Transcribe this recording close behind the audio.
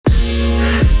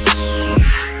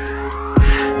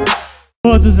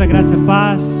todos, a graça e a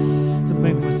paz, tudo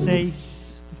bem com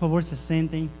vocês? Por favor, se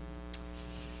sentem.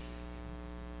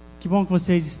 Que bom que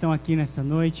vocês estão aqui nessa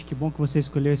noite, que bom que você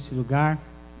escolheu esse lugar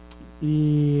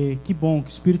e que bom que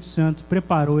o Espírito Santo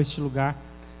preparou este lugar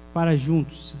para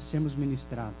juntos sermos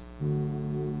ministrados.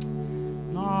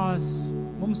 Nós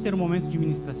vamos ter um momento de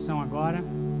ministração agora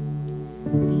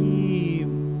e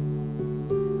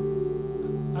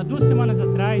há 2 semanas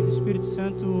atrás o Espírito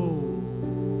Santo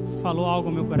falou algo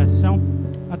ao meu coração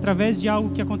através de algo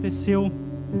que aconteceu,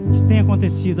 que tem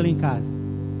acontecido ali em casa.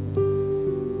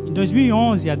 Em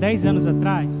 2011, há 10 anos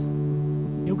atrás,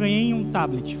 eu ganhei um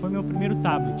tablet, foi meu primeiro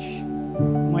tablet,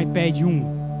 um iPad 1.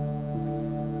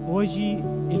 Hoje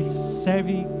ele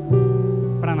serve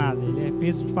para nada, ele é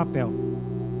peso de papel.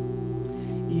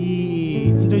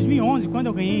 E em 2011, quando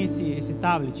eu ganhei esse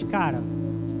tablet, cara,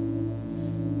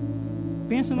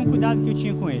 pensa no cuidado que eu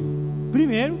tinha com ele.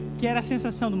 Primeiro, que era a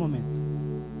sensação do momento.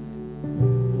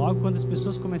 Logo quando as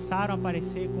pessoas começaram a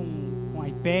aparecer com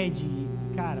iPad,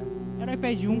 cara, era o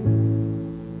iPad 1.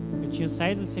 Eu tinha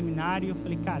saído do seminário e eu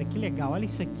falei, cara, que legal, olha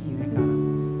isso aqui, né, cara?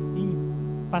 E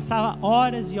passava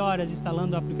horas e horas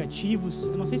instalando aplicativos.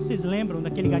 Eu não sei se vocês lembram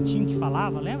daquele gatinho que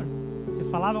falava, lembra? Você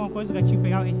falava uma coisa, o gatinho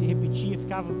pegava e repetia,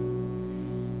 ficava...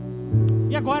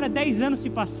 E agora 10 anos se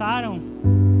passaram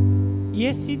e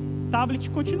esse tablet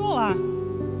continuou lá.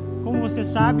 Como você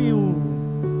sabe,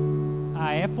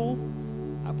 a Apple,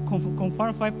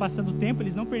 conforme vai passando o tempo,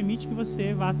 eles não permitem que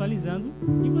você vá atualizando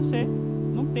e você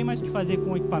não tem mais o que fazer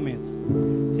com o equipamento,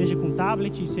 seja com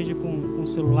tablet, seja com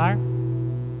celular.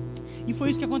 E foi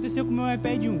isso que aconteceu com o meu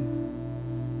iPad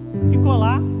 1. Ficou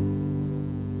lá,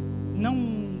 não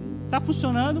está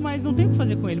funcionando, mas não tem o que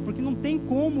fazer com ele, porque não tem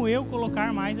como eu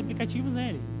colocar mais aplicativos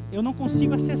nele. Eu não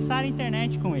consigo acessar a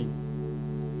internet com ele.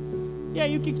 E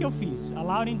aí o que eu fiz? A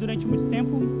Lauren durante muito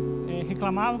tempo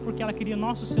reclamava porque ela queria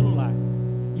nosso celular.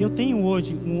 E eu tenho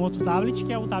hoje um outro tablet,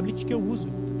 que é o tablet que eu uso,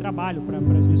 que trabalho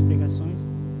para as minhas pregações.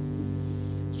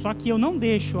 Só que eu não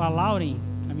deixo a Lauren,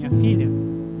 a minha filha,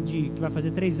 que vai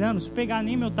fazer 3 anos, pegar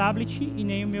nem meu tablet e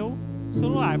nem o meu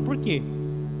celular. Por quê?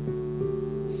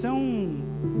 São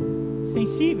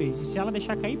sensíveis, e se ela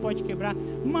deixar cair pode quebrar.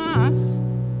 Mas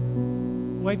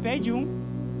o iPad 1,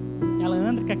 ela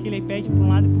anda com aquele iPad para um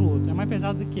lado e para o outro, é mais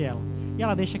pesado do que ela, e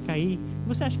ela deixa cair.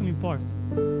 Você acha que eu me importo?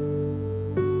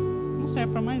 Não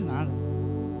serve para mais nada.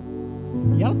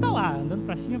 E ela tá lá, andando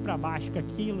para cima e para baixo com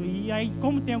aquilo, e aí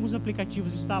como tem alguns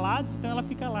aplicativos instalados, então ela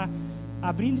fica lá,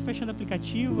 abrindo e fechando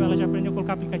aplicativo. Ela já aprendeu a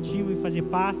colocar aplicativo e fazer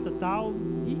pasta e tal,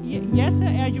 e essa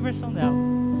é a diversão dela.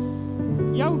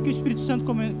 E algo que o Espírito Santo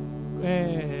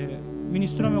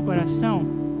ministrou ao meu coração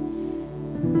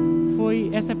foi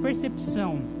essa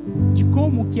percepção de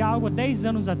como que algo há 10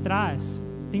 anos atrás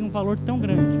tem um valor tão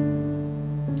grande.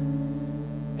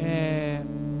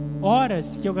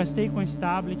 Horas que eu gastei com esse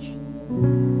tablet.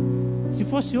 Se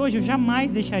fosse hoje, eu jamais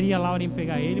deixaria a Lauren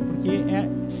pegar ele, porque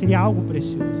seria algo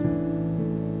precioso.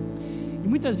 E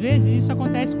muitas vezes isso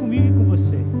acontece comigo e com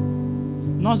você.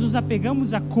 Nós nos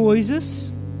apegamos a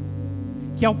coisas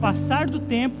que ao passar do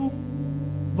tempo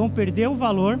vão perder o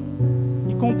valor,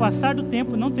 e com o passar do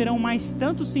tempo não terão mais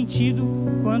tanto sentido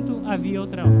quanto havia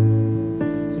outra hora.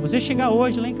 Se você chegar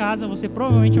hoje lá em casa, você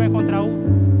provavelmente vai encontrar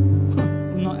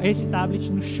esse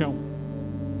tablet no chão.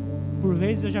 Por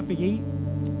vezes eu já peguei,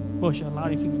 poxa, a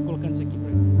Laura fica colocando isso aqui para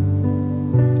mim.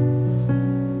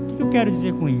 O que eu quero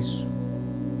dizer com isso?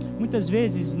 Muitas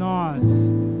vezes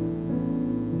nós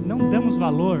não damos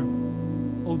valor,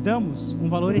 ou damos um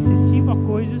valor excessivo a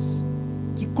coisas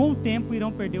que com o tempo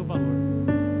irão perder o valor.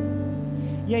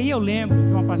 E aí eu lembro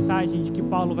de uma passagem de que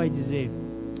Paulo vai dizer: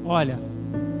 olha,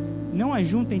 não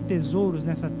ajuntem tesouros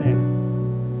nessa terra,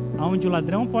 aonde o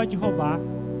ladrão pode roubar,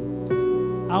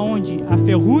 aonde a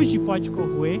ferrugem pode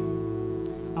corroer,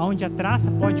 aonde a traça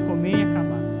pode comer e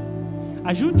acabar.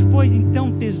 Ajunte, pois,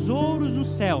 então tesouros no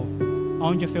céu,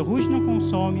 aonde a ferrugem não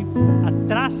consome, a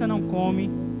traça não come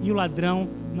e o ladrão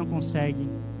não consegue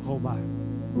roubar.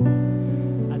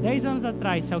 Há 10 anos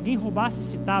atrás, se alguém roubasse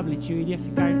esse tablet, eu iria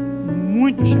ficar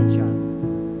muito chateado.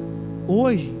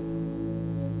 Hoje,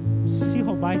 se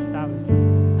roubar esse tablet,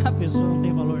 a pessoa não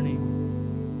tem valor nenhum.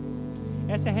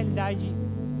 Essa é a realidade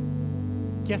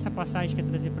que essa passagem quer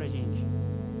trazer para a gente.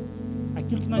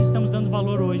 Aquilo que nós estamos dando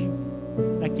valor hoje,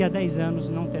 daqui a 10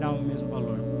 anos não terá o mesmo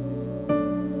valor.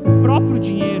 O próprio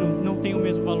dinheiro não tem o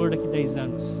mesmo valor daqui a 10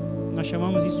 anos. Nós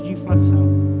chamamos isso de inflação.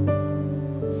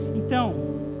 Então,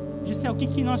 Gisele, o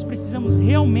que nós precisamos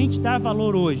realmente dar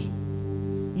valor hoje?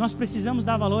 Nós precisamos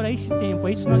dar valor a este tempo,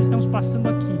 a isso que nós estamos passando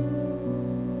aqui.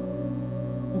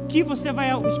 O que você vai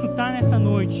escutar nessa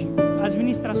noite, as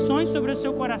ministrações sobre o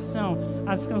seu coração,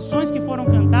 as canções que foram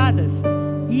cantadas,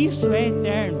 isso é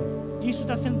eterno. Isso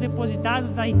está sendo depositado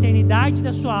da eternidade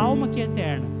da sua alma, que é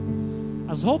eterna.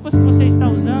 As roupas que você está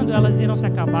usando, elas irão se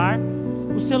acabar.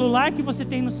 O celular que você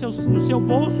tem no seu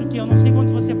bolso, que eu não sei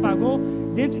quanto você pagou,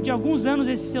 dentro de alguns anos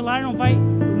esse celular não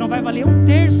vai valer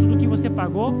 1/3 do que você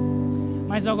pagou.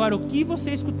 Mas agora, o que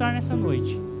você escutar nessa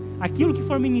noite, aquilo que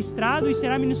for ministrado e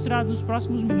será ministrado nos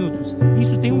próximos minutos,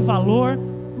 isso tem um valor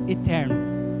eterno.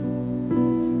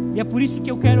 E é por isso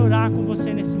que eu quero orar com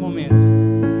você nesse momento.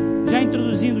 Já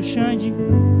introduzindo o Xande,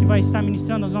 que vai estar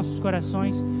ministrando aos nossos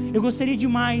corações, eu gostaria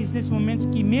demais nesse momento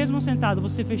que, mesmo sentado,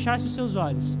 você fechasse os seus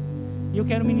olhos. E eu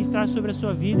quero ministrar sobre a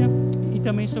sua vida e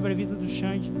também sobre a vida do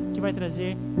Xande, que vai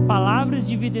trazer palavras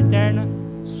de vida eterna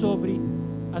sobre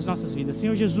as nossas vidas.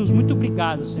 Senhor Jesus, muito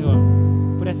obrigado, Senhor,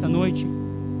 por essa noite.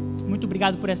 Muito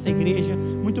obrigado por essa igreja.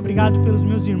 Muito obrigado pelos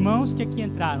meus irmãos que aqui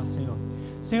entraram, Senhor.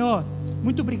 Senhor,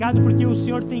 muito obrigado porque o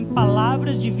Senhor tem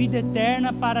palavras de vida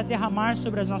eterna para derramar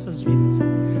sobre as nossas vidas.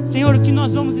 Senhor, o que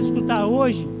nós vamos escutar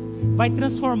hoje vai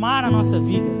transformar a nossa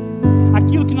vida.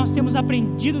 Aquilo que nós temos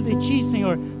aprendido de Ti,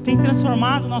 Senhor, tem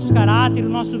transformado o nosso caráter, o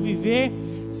nosso viver.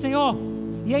 Senhor,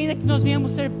 e ainda que nós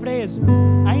venhamos ser presos,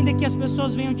 ainda que as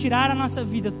pessoas venham tirar a nossa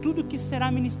vida, tudo que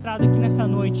será ministrado aqui nessa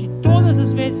noite, todas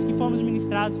as vezes que formos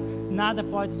ministrados, nada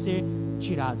pode ser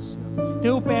tirado, Senhor.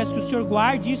 Então eu peço que o Senhor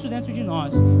guarde isso dentro de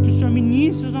nós, que o Senhor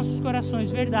ministre os nossos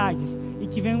corações verdades e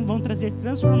que vão trazer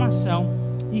transformação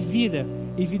e vida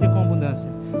com abundância.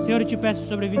 Senhor, eu te peço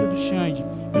sobre a vida do Xande,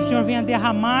 que o Senhor venha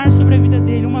derramar sobre a vida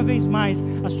dele uma vez mais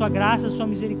a sua graça, a sua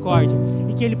misericórdia,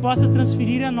 e que ele possa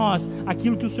transferir a nós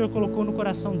aquilo que o Senhor colocou no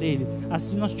coração dele.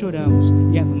 Assim nós te oramos,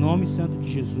 e é no nome santo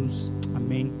de Jesus.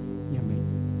 Amém e amém.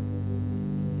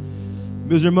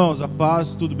 Meus irmãos, a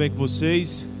paz, tudo bem com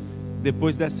vocês?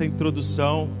 Depois dessa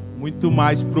introdução muito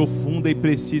mais profunda e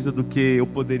precisa do que eu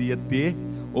poderia ter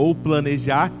ou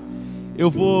planejar, eu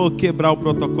vou quebrar o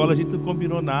protocolo. A gente não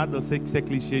combinou nada, eu sei que isso é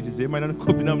clichê dizer, mas nós não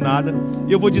combinamos nada.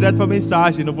 E eu vou direto para a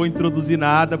mensagem, não vou introduzir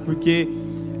nada, porque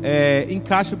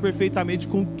encaixa perfeitamente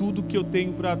com tudo que eu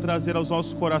tenho para trazer aos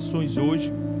nossos corações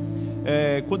hoje.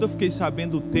 Quando eu fiquei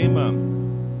sabendo o tema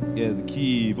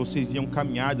que vocês iam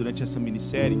caminhar durante essa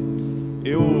minissérie,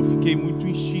 eu fiquei muito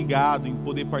instigado em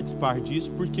poder participar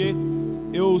disso, porque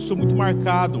eu sou muito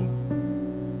marcado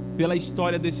pela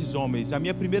história desses homens. A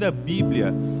minha primeira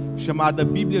Bíblia, chamada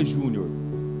Bíblia Júnior,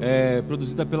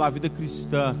 produzida pela Vida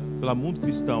Cristã, pela Mundo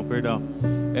Cristão, perdão,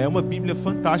 é uma Bíblia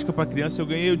fantástica para criança.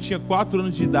 Eu tinha 4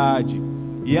 anos de idade,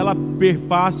 e ela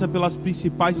perpassa pelas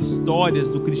principais histórias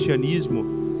do cristianismo.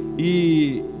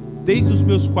 E desde os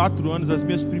meus 4 anos, as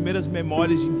minhas primeiras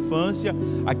memórias de infância,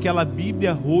 aquela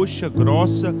Bíblia roxa,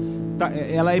 grossa,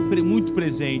 ela é muito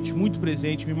presente,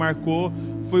 me marcou.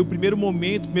 Foi o primeiro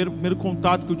momento, primeiro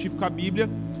contato que eu tive com a Bíblia.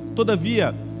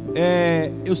 Todavia,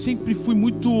 eu sempre fui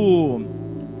muito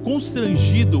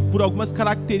constrangido por algumas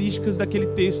características daquele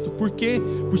texto, porque,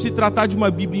 por se tratar de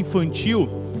uma Bíblia infantil,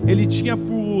 ele tinha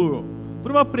por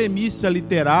uma premissa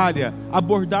literária,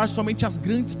 abordar somente as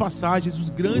grandes passagens, os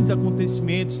grandes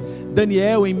acontecimentos.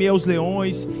 Daniel em meio aos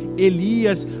leões,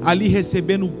 Elias ali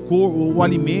recebendo o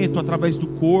alimento através do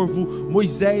corvo,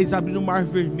 Moisés abrindo o mar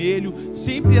vermelho,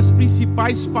 sempre as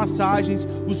principais passagens,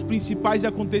 os principais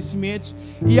acontecimentos.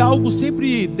 E algo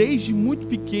sempre, desde muito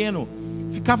pequeno,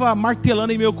 ficava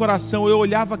martelando em meu coração. Eu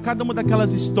olhava cada uma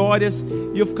daquelas histórias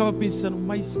e eu ficava pensando,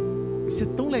 mas isso é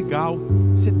tão legal,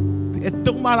 é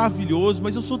tão maravilhoso,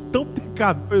 mas eu sou tão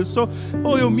pecador.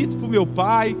 Eu minto pro meu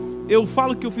pai, eu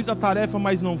falo que eu fiz a tarefa,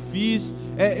 mas não fiz,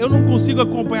 eu não consigo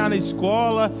acompanhar na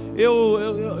escola,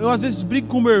 eu às vezes brigo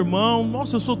com meu irmão.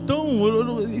 Nossa,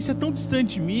 isso é tão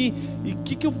distante de mim. E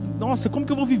como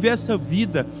que eu vou viver essa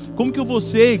vida? Como que eu vou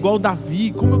ser igual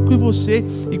Davi? Como que eu vou ser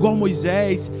igual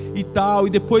Moisés e tal?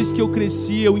 E depois que eu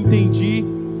cresci, eu entendi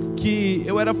que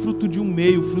eu era fruto de um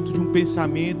meio, fruto de um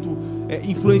pensamento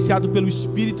influenciado pelo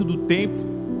espírito do tempo,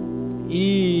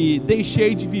 e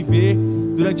deixei de viver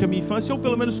durante a minha infância, ou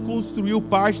pelo menos construiu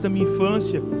parte da minha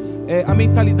infância, a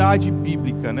mentalidade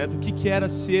bíblica, né, do que era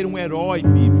ser um herói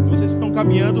bíblico. Vocês estão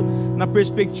caminhando na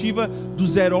perspectiva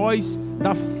dos heróis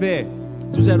da fé,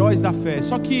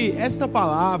 Só que esta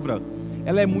palavra,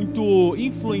 ela é muito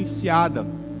influenciada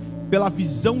pela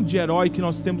visão de herói que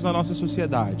nós temos na nossa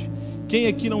sociedade. Quem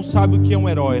aqui não sabe o que é um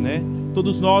herói, né?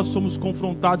 Todos nós somos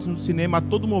confrontados no cinema a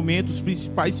todo momento. Os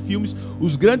principais filmes,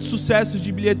 os grandes sucessos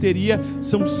de bilheteria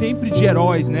são sempre de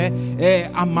heróis, né?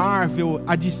 A Marvel,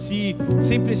 a DC,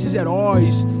 sempre esses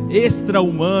heróis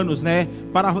extra-humanos, né?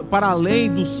 Para além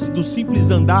do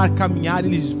simples andar, caminhar,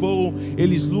 eles voam,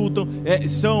 eles lutam,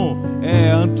 são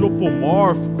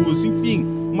antropomórficos, enfim,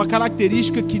 uma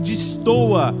característica que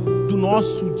destoa do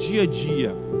nosso dia a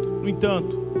dia. No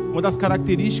entanto, uma das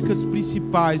características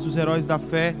principais dos heróis da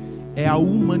fé é a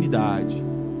humanidade.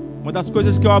 Uma das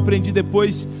coisas que eu aprendi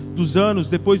depois dos anos,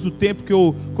 depois do tempo que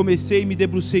eu comecei e me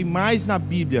debrucei mais na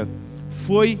Bíblia,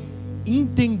 foi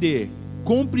entender,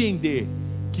 compreender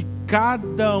que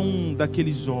cada um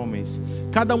daqueles homens,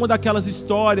 cada uma daquelas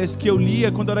histórias que eu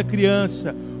lia quando eu era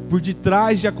criança, por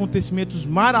detrás de acontecimentos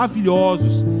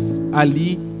maravilhosos,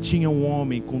 ali tinha um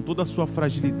homem com toda a sua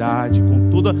fragilidade, com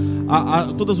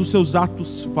todos os seus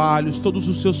atos falhos, todos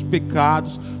os seus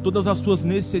pecados, todas as suas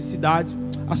necessidades,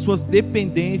 as suas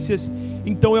dependências.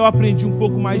 Então eu aprendi um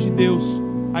pouco mais de Deus,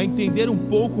 a entender um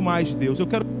pouco mais de Deus. Eu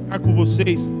quero ficar com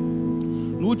vocês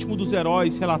no último dos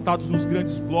heróis relatados nos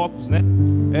grandes blocos, né?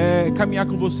 Caminhar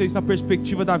com vocês na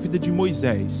perspectiva da vida de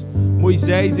Moisés.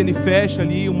 Moisés, ele fecha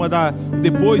ali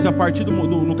depois, a partir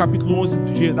no capítulo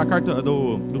 11 da carta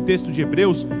do texto de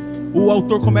Hebreus, o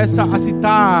autor começa a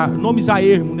citar nomes a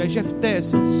ermo, né? Jefté,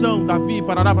 Sansão, Davi,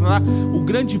 parará, parará. O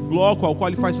grande bloco ao qual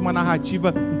ele faz uma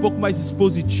narrativa um pouco mais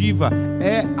expositiva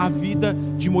é a vida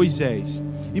de Moisés.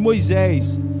 E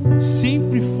Moisés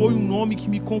sempre foi um nome que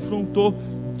me confrontou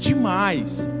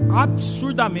demais,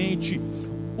 absurdamente.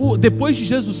 Depois de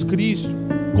Jesus Cristo,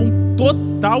 com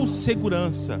total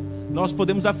segurança, nós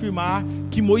podemos afirmar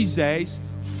que Moisés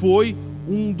foi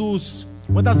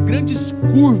uma das grandes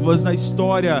curvas na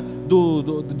história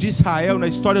de Israel, na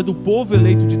história do povo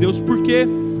eleito de Deus, porque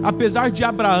apesar de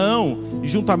Abraão,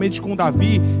 juntamente com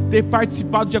Davi, ter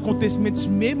participado de acontecimentos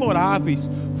memoráveis,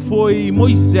 foi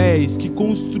Moisés que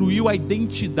construiu a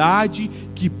identidade,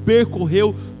 que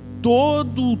percorreu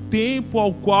todo o tempo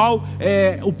ao qual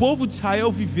o povo de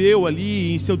Israel viveu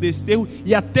ali em seu desterro,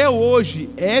 e até hoje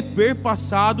é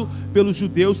perpassado pelos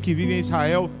judeus que vivem em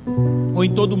Israel ou em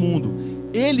todo o mundo.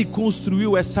 Ele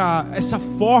construiu essa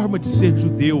forma de ser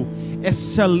judeu,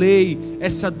 essa lei,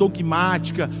 essa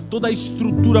dogmática, toda a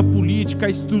estrutura política,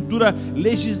 a estrutura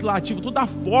legislativa, toda a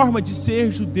forma de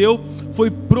ser judeu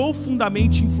foi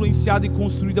profundamente influenciada e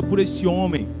construída por esse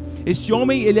homem. Esse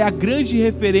homem, ele é a grande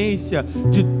referência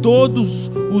de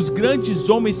todos os grandes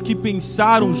homens que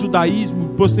pensaram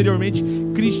judaísmo, posteriormente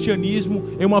cristianismo,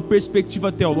 em uma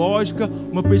perspectiva teológica,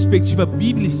 uma perspectiva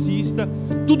biblicista.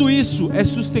 Tudo isso é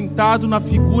sustentado na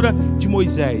figura de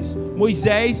Moisés.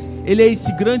 Moisés, ele é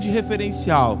esse grande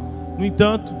referencial. No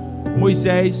entanto,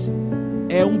 Moisés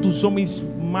é um dos homens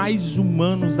mais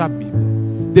humanos da Bíblia.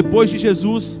 Depois de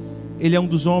Jesus, ele é um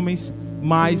dos homens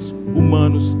mais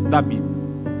humanos da Bíblia.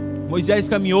 Moisés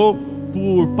caminhou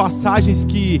por passagens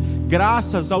que,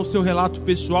 graças ao seu relato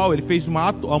pessoal, ele fez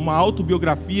uma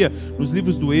autobiografia nos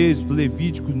livros do Êxodo,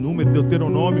 Levítico, Número,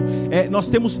 Deuteronômio. Nós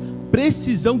temos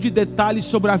precisão de detalhes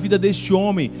sobre a vida deste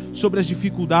homem, sobre as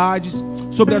dificuldades,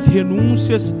 sobre as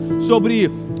renúncias, sobre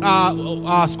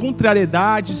as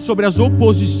contrariedades, sobre as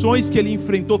oposições que ele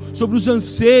enfrentou, sobre os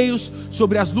anseios,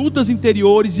 sobre as lutas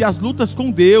interiores e as lutas com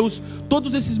Deus.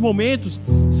 Todos esses momentos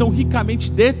são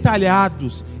ricamente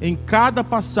detalhados em cada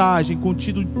passagem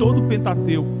contido em todo o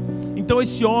Pentateuco. Então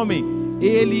esse homem,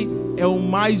 ele é o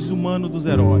mais humano dos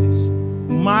heróis,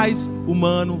 o mais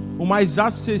humano, o mais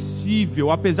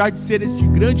acessível, apesar de ser este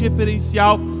grande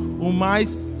referencial, o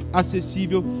mais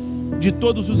acessível de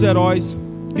todos os heróis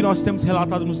que nós temos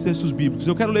relatado nos textos bíblicos.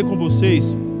 Eu quero ler com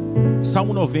vocês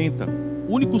Salmo 90,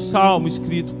 o único salmo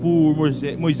escrito por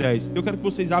Moisés. Eu quero que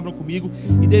vocês abram comigo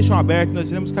e deixem aberto. Nós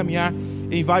iremos caminhar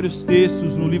em vários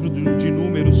textos no livro de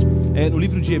Números, no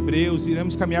livro de Hebreus,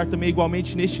 iremos caminhar também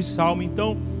igualmente neste salmo.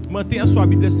 Então mantenha a sua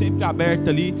Bíblia sempre aberta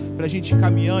ali, para a gente ir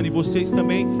caminhando, e vocês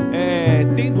também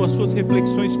tendo as suas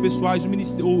reflexões pessoais,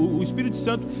 o Espírito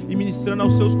Santo e ministrando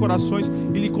aos seus corações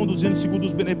e lhe conduzindo segundo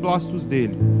os beneplácitos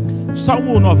dele. O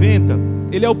Salmo 90,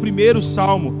 ele é o primeiro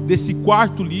salmo desse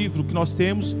quarto livro que nós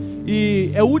temos,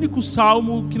 e é o único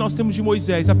salmo que nós temos de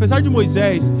Moisés. Apesar de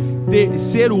Moisés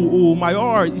ser o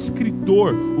maior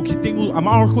escritor, o que tem a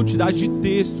maior quantidade de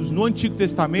textos no Antigo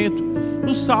Testamento,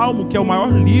 no Salmo, que é o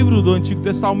maior livro do Antigo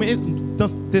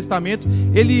Testamento,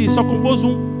 ele só compôs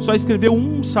só escreveu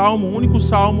um salmo, um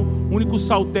único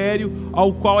saltério,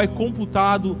 ao qual é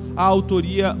computado a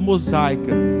autoria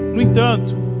mosaica. No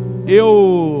entanto,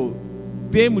 eu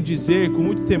temo dizer com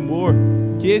muito temor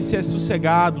que esse é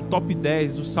sossegado, top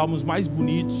 10 dos salmos mais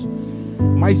bonitos,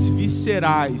 mais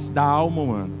viscerais da alma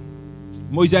humana.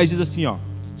 Moisés diz assim,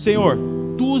 Senhor,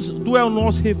 tu é o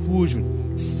nosso refúgio,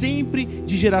 sempre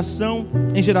de geração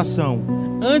em geração.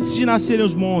 Antes de nascerem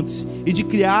os montes e de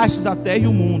criastes a terra e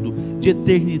o mundo, de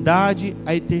eternidade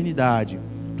a eternidade,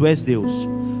 tu és Deus.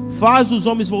 Faz os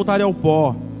homens voltarem ao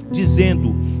pó,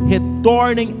 dizendo,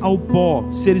 retornem ao pó,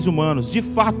 seres humanos. De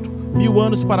fato, 1000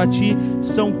 anos para ti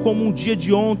são como um dia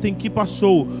de ontem que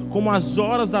passou, como as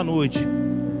horas da noite.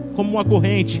 Como uma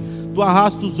corrente, tu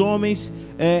arrasta os homens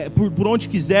por onde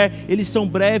quiser, eles são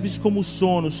breves como o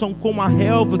sono, são como a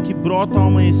relva que brota ao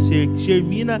amanhecer, que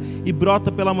germina e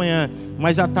brota pela manhã,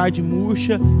 mas à tarde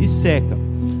murcha e seca.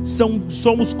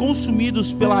 Somos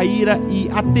consumidos pela ira e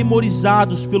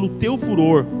atemorizados pelo teu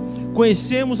furor.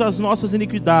 Conhecemos as nossas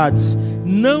iniquidades,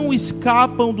 não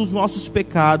escapam dos nossos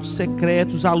pecados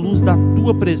secretos à luz da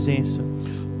tua presença.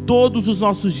 Todos os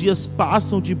nossos dias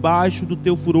passam debaixo do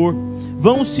teu furor,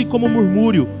 vão-se como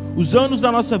murmúrio. Os anos da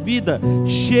nossa vida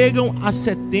chegam a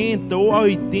 70 ou a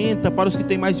 80 para os que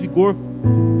têm mais vigor.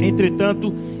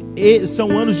 Entretanto,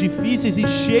 são anos difíceis e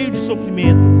cheios de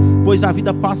sofrimento, pois a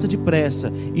vida passa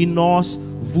depressa e nós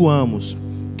voamos.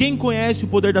 Quem conhece o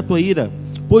poder da tua ira?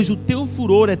 Pois o teu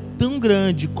furor é tão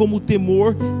grande como o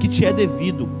temor que te é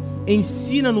devido.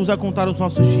 Ensina-nos a contar os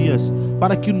nossos dias,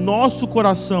 para que o nosso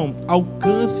coração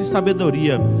alcance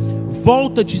sabedoria.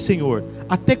 Volta-te, Senhor,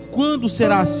 até quando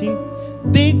será assim?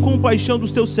 Tem compaixão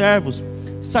dos teus servos,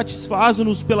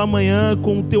 satisfaz-nos pela manhã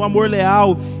com o teu amor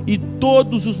leal, e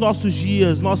todos os nossos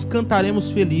dias nós cantaremos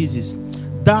felizes.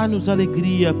 Dá-nos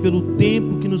alegria pelo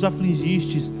tempo que nos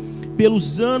afligistes,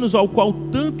 pelos anos ao qual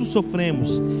tanto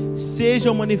sofremos.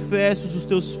 Sejam manifestos os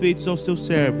teus feitos aos teus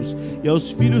servos, e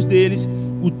aos filhos deles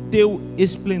o teu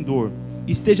esplendor.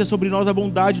 Esteja sobre nós a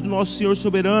bondade do nosso Senhor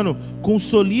soberano.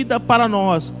 Consolida para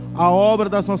nós a obra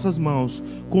das nossas mãos.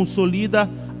 Consolida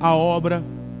a obra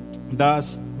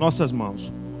das nossas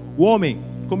mãos. O homem,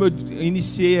 como eu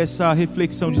iniciei essa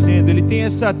reflexão dizendo, ele tem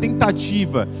essa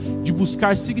tentativa de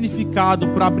buscar significado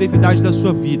para a brevidade da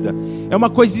sua vida. É uma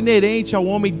coisa inerente ao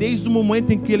homem, desde o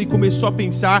momento em que ele começou a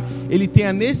pensar, ele tem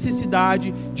a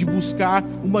necessidade de buscar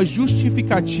uma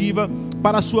justificativa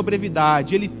para a sua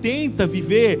brevidade. Ele tenta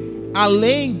viver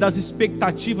além das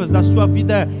expectativas da sua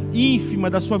vida ínfima,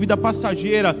 da sua vida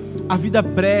passageira. A vida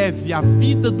breve, a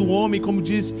vida do homem, como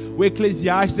diz o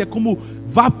Eclesiastes, é como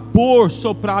vapor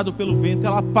soprado pelo vento.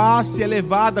 Ela passa e é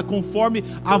levada conforme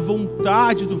a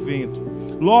vontade do vento.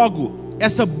 Logo,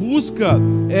 essa busca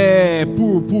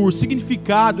por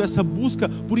significado, essa busca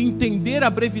por entender a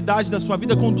brevidade da sua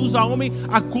vida, conduz ao homem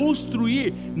a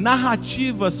construir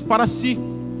narrativas para si.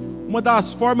 Uma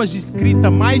das formas de escrita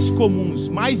mais comuns,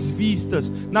 mais vistas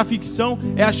na ficção,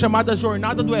 é a chamada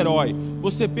jornada do herói.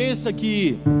 Você pensa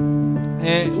que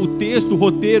o texto, o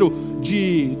roteiro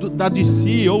da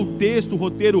DC, ou o texto, o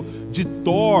roteiro de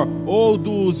Thor, ou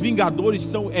dos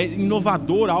Vingadores é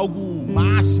inovador, algo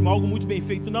máximo, algo muito bem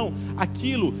feito? Não,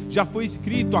 aquilo já foi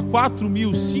escrito há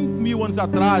 4.000, 5.000 anos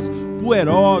atrás, por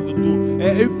Heródoto,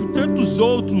 e por tantos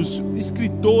outros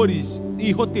escritores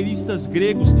e roteiristas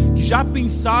gregos que já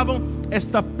pensavam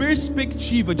esta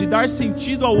perspectiva de dar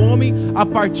sentido ao homem a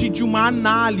partir de uma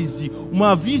análise,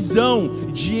 uma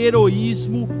visão de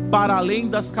heroísmo para além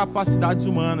das capacidades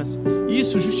humanas.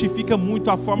 Isso justifica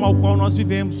muito a forma ao qual nós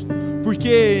vivemos,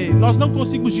 porque nós não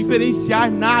conseguimos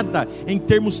diferenciar nada em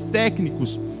termos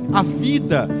técnicos. A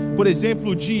vida, por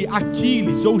exemplo, de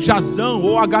Aquiles, ou Jasão,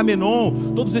 ou Agamenon,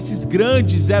 todos esses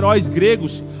grandes heróis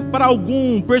gregos, para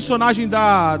algum personagem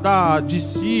da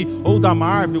DC ou da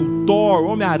Marvel, Thor,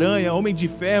 Homem-Aranha, Homem de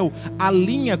Ferro, a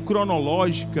linha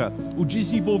cronológica, o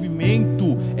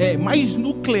desenvolvimento mais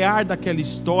nuclear daquela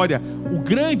história, o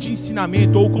grande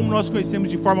ensinamento, ou como nós conhecemos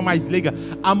de forma mais leiga,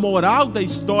 a moral da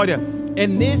história, é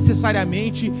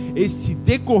necessariamente esse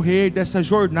decorrer dessa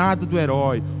jornada do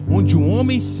herói, onde um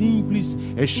homem simples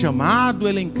é chamado,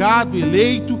 elencado,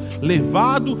 eleito,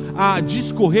 levado a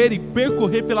discorrer e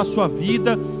percorrer pela sua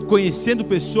vida, conhecendo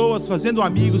pessoas, fazendo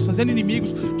amigos, fazendo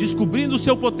inimigos, descobrindo o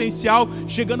seu potencial,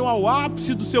 chegando ao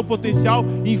ápice do seu potencial,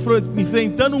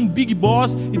 enfrentando um Big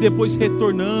Boss e depois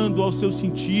retornando ao seu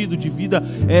sentido de vida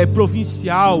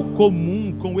provincial,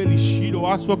 comum, com o elixir ou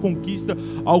a sua conquista,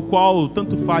 ao qual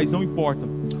tanto faz, não importa.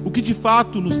 O que de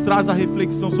fato nos traz a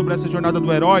reflexão sobre essa jornada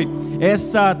do herói é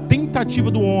essa tentativa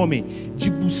do homem de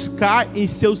buscar em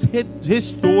seus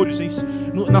restolhos,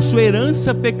 na sua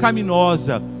herança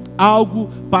pecaminosa, algo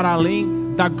para além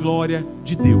da glória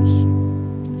de Deus.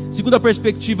 Segundo a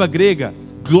perspectiva grega,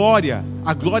 glória,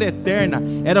 a glória eterna,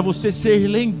 era você ser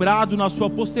lembrado na sua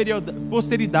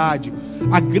posteridade.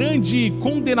 A grande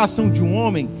condenação de um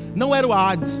homem não era o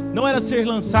Hades, não era ser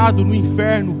lançado no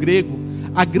inferno grego.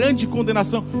 A grande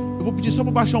condenação, eu vou pedir só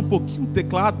para baixar um pouquinho o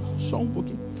teclado, só um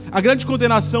pouquinho. A grande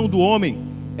condenação do homem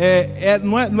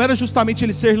não era justamente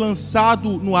ele ser lançado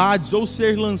no Hades ou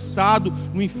ser lançado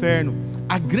no inferno.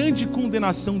 A grande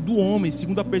condenação do homem,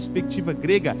 segundo a perspectiva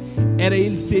grega, era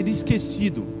ele ser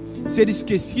esquecido. ser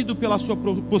esquecido pela sua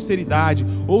posteridade,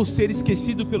 ou ser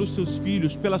esquecido pelos seus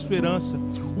filhos, pela sua herança.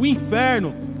 O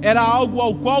inferno era algo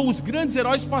ao qual os grandes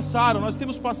heróis passaram. Nós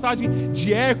temos passagem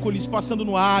de Hércules passando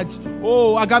no Hades,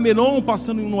 ou Agamenon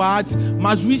passando no Hades,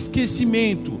 mas o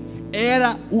esquecimento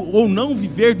era, ou não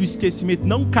viver do esquecimento,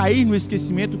 não cair no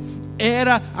esquecimento,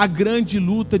 era a grande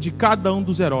luta de cada um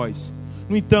dos heróis.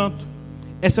 No entanto,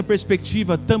 essa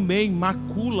perspectiva também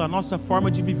macula a nossa forma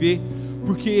de viver,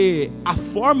 porque a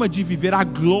forma de viver, a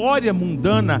glória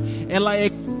mundana, ela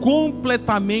é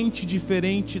completamente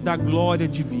diferente da glória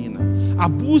divina. A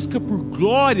busca por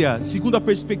glória, segundo a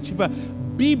perspectiva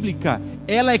bíblica,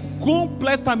 ela é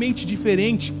completamente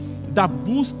diferente da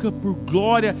busca por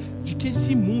glória de que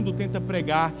esse mundo tenta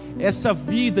pregar. Essa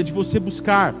vida de você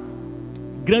buscar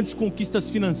grandes conquistas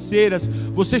financeiras,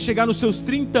 você chegar nos seus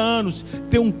 30 anos,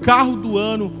 ter um carro do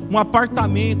ano, um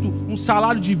apartamento, um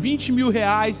salário de 20 mil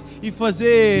reais e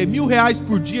fazer R$1.000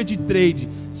 por dia de trade,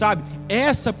 sabe?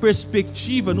 Essa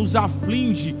perspectiva nos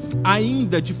aflige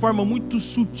ainda de forma muito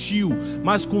sutil,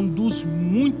 mas conduz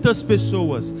muitas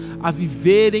pessoas a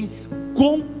viverem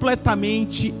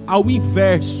completamente ao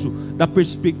inverso da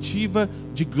perspectiva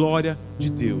de glória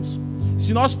de Deus.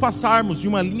 Se nós passarmos de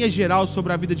uma linha geral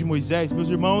sobre a vida de Moisés, meus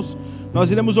irmãos, nós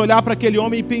iremos olhar para aquele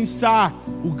homem e pensar: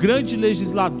 o grande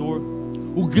legislador,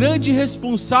 o grande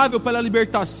responsável pela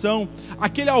libertação,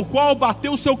 aquele ao qual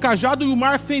bateu o seu cajado e o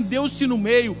mar fendeu-se no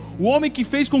meio, o homem que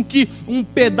fez com que um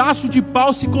pedaço de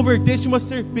pau se convertesse em uma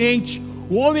serpente,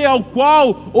 o homem ao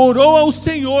qual orou ao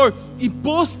Senhor e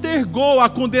postergou a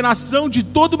condenação de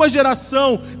toda uma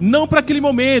geração, não para aquele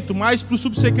momento, mas para o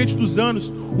subsequente dos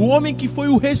anos. O homem que foi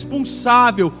o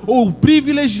responsável, ou o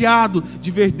privilegiado,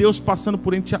 de ver Deus passando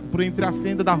por entre a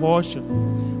fenda da rocha.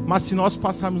 Mas se nós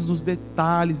passarmos nos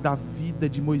detalhes da vida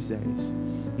de Moisés,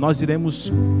 nós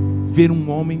iremos ver um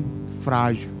homem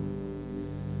frágil,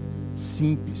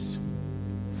 simples,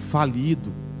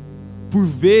 falido, por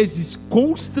vezes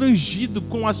constrangido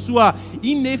com a sua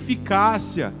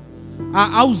ineficácia,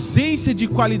 a ausência de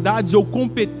qualidades ou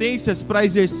competências para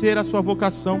exercer a sua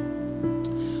vocação.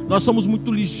 Nós somos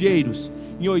muito ligeiros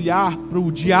em olhar para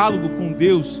o diálogo com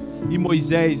Deus e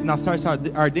Moisés na sarça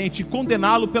ardente e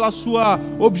condená-lo pela sua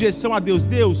objeção a Deus.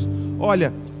 Deus,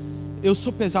 olha, eu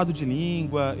sou pesado de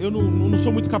língua, eu não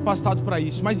sou muito capacitado para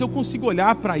isso, mas eu consigo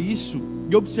olhar para isso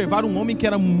e observar um homem que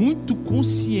era muito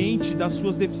consciente das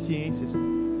suas deficiências.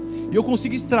 E eu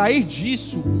consigo extrair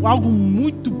disso algo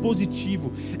muito positivo.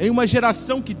 Em uma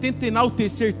geração que tenta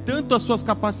enaltecer tanto as suas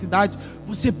capacidades,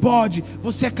 você pode,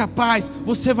 você é capaz,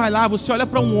 você vai lá. Você olha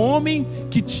para um homem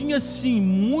que tinha sim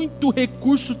muito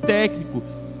recurso técnico.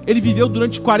 Ele viveu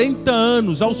durante 40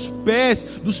 anos aos pés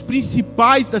das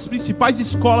principais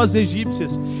escolas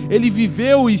egípcias. Ele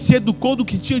viveu e se educou do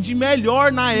que tinha de melhor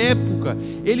na época.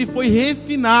 Ele foi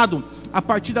refinado a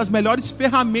partir das melhores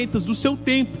ferramentas do seu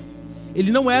tempo. Ele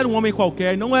não era um homem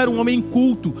qualquer, não era um homem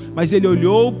inculto, mas ele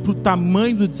olhou para o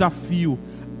tamanho do desafio,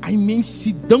 a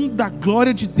imensidão da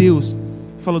glória de Deus,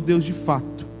 e falou: Deus, de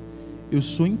fato, eu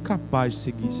sou incapaz de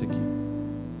seguir isso aqui.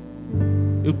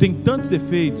 Eu tenho tantos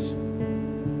defeitos,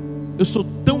 eu sou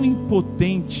tão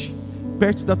impotente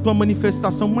perto da tua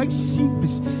manifestação mais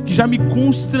simples, que já me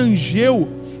constrangeu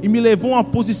e me levou a uma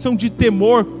posição de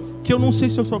temor, que eu não sei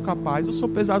se eu sou capaz, eu sou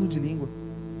pesado de língua.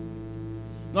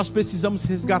 Nós precisamos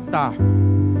resgatar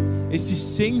esse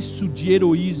senso de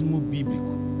heroísmo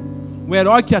bíblico. Um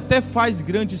herói que até faz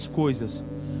grandes coisas,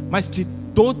 mas que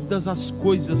todas as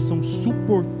coisas são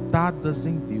suportadas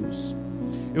em Deus.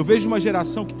 Eu vejo uma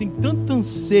geração que tem tanto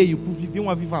anseio por viver um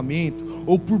avivamento,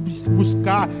 ou por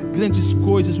buscar grandes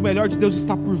coisas, o melhor de Deus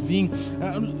está por vir,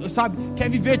 sabe? Quer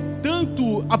viver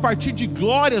tanto a partir de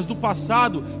glórias do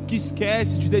passado, que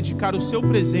esquece de dedicar o seu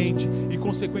presente e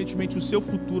consequentemente o seu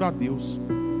futuro a Deus.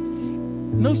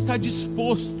 Não está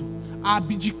disposto a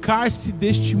abdicar-se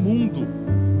deste mundo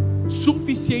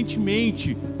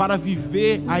suficientemente para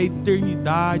viver a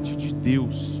eternidade de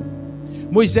Deus.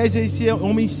 Moisés é esse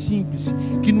homem simples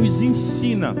que nos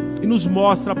ensina e nos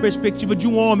mostra a perspectiva de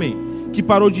um homem que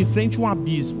parou de frente a um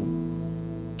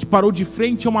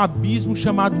abismo,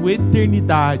 chamado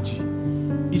eternidade,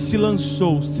 e se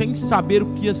lançou sem saber o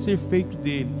que ia ser feito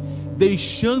dele,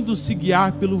 deixando-se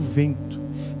guiar pelo vento,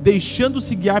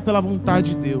 deixando-se guiar pela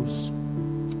vontade de Deus.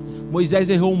 Moisés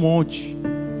errou um monte,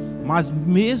 mas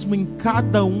mesmo em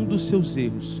cada um dos seus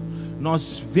erros,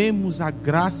 nós vemos a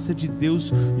graça de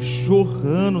Deus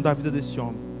jorrando da vida desse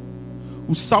homem.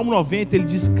 O Salmo 90, ele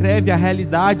descreve a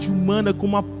realidade humana com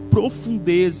uma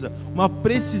profundeza, uma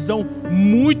precisão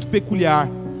muito peculiar.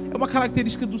 É uma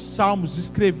característica dos Salmos,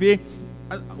 descrever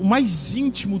o mais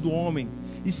íntimo do homem.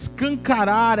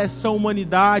 escancarar essa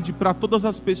humanidade para todas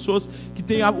as pessoas que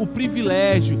têm o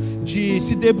privilégio de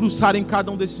se debruçar em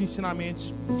cada um desses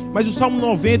ensinamentos. Mas o Salmo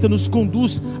 90 nos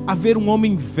conduz a ver um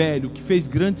homem velho que fez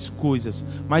grandes coisas,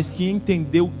 mas que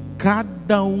entendeu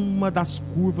cada uma das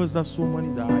curvas da sua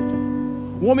humanidade.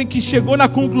 Um homem que chegou na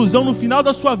conclusão no final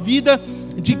da sua vida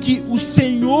de que o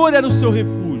Senhor era o seu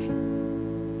refúgio.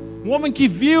 Um homem que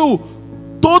viu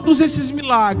todos esses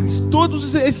milagres,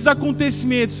 todos esses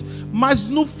acontecimentos, mas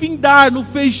no findar, no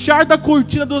fechar da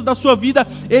cortina da sua vida,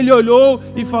 ele olhou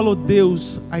e falou: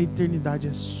 Deus, a eternidade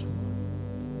é sua.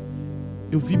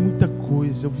 Eu vi muita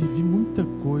coisa, eu vivi muita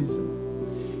coisa.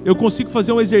 Eu consigo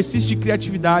fazer um exercício de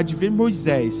criatividade, ver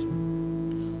Moisés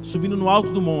subindo no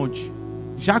alto do monte,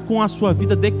 já com a sua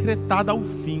vida decretada ao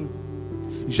fim,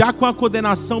 já com a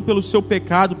condenação pelo seu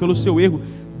pecado, pelo seu erro,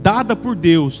 dada por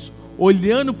Deus,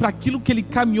 olhando para aquilo que ele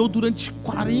caminhou durante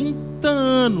 40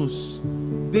 anos,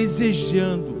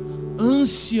 desejando,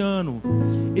 ansiando.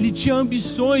 Ele tinha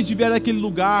ambições de ver aquele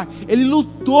lugar, ele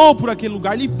lutou por aquele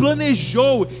lugar, ele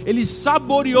planejou, ele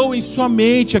saboreou em sua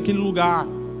mente aquele lugar.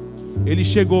 Ele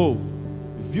chegou,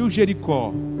 viu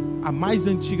Jericó, a mais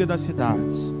antiga das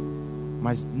cidades,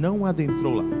 mas não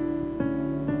adentrou lá.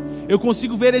 Eu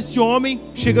consigo ver esse homem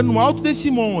chegando no alto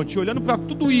desse monte, olhando para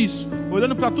tudo isso,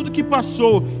 olhando para tudo que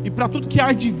passou e para tudo que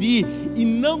há de vir, e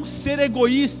não ser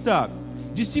egoísta,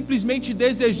 de simplesmente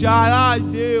desejar: ai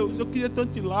Deus, eu queria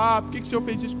tanto ir lá, por que o Senhor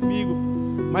fez isso comigo?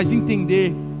 Mas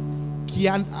entender que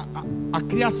a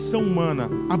criação humana,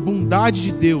 a bondade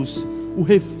de Deus, o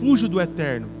refúgio do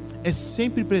eterno, é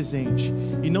sempre presente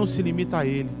e não se limita a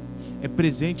ele, é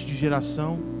presente de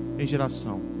geração em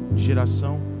geração, de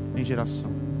geração em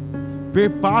geração.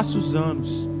 Perpassa os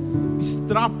anos,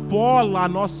 extrapola a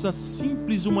nossa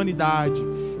simples humanidade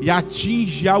e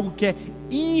atinge algo que é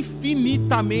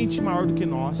infinitamente maior do que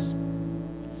nós.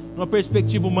 Numa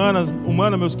perspectiva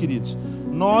humana, meus queridos,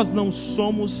 nós não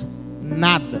somos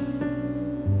nada.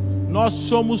 Nós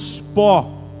somos pó,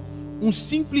 um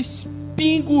simples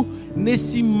pingo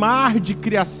nesse mar de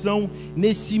criação,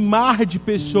 nesse mar de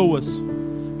pessoas.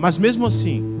 Mas mesmo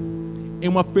assim, em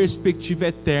uma perspectiva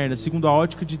eterna, segundo a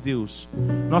ótica de Deus,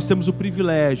 nós temos o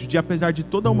privilégio de, apesar de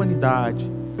toda a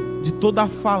humanidade, de toda a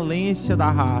falência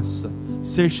da raça,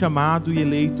 ser chamado e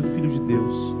eleito filho de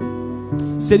Deus,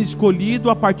 ser escolhido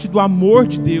a partir do amor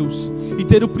de Deus e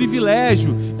ter o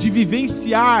privilégio de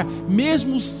vivenciar,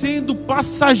 mesmo sendo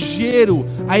passageiro,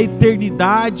 a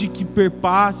eternidade que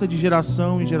perpassa de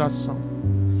geração em geração.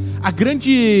 A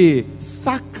grande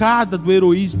sacada do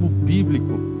heroísmo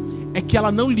bíblico é que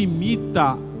ela não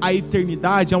limita a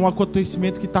eternidade a um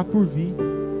acontecimento que está por vir.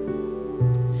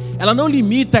 Ela não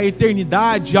limita a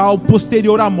eternidade ao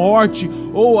posterior à morte,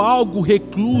 ou algo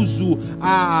recluso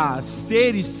a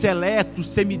seres seletos,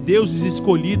 semideuses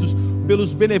escolhidos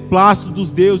pelos beneplácitos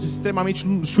dos deuses, extremamente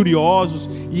luxuriosos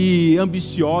e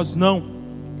ambiciosos. Não,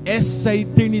 essa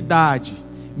eternidade,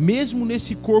 mesmo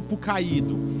nesse corpo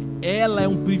caído, ela é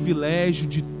um privilégio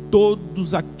de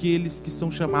todos aqueles que são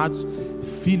chamados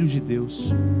filhos de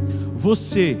Deus.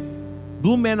 Você,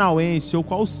 blumenauense, ou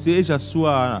qual seja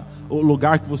o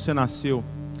lugar que você nasceu,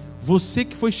 você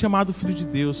que foi chamado filho de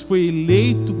Deus, foi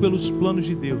eleito pelos planos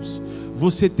de Deus,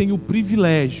 você tem o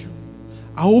privilégio,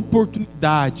 a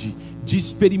oportunidade de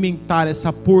experimentar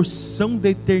essa porção da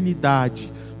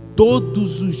eternidade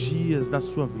todos os dias da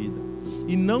sua vida,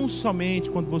 e não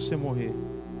somente quando você morrer.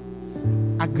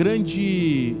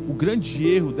 O grande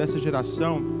erro dessa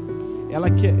geração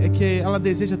é que ela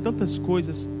deseja tantas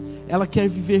coisas, ela quer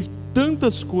viver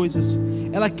tantas coisas,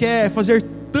 ela quer fazer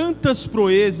tantas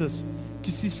proezas,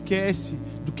 que se esquece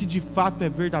do que de fato é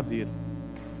verdadeiro: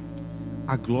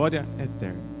 a glória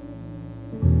eterna.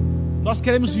 Nós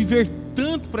queremos viver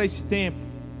tanto para esse tempo,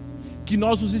 que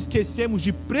nós nos esquecemos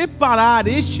de preparar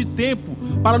este tempo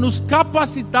para nos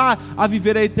capacitar a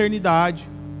viver a eternidade.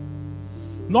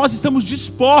 Nós estamos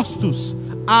dispostos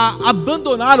a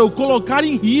abandonar ou colocar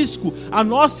em risco a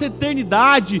nossa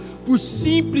eternidade por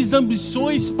simples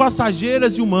ambições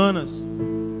passageiras e humanas.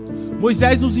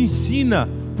 Moisés nos ensina,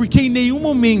 porque em nenhum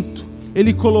momento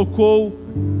ele colocou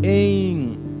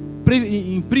em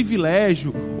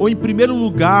privilégio ou em primeiro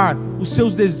lugar os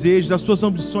seus desejos, as suas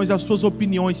ambições, as suas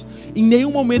opiniões. Em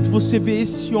nenhum momento você vê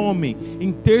esse homem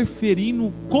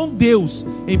interferindo com Deus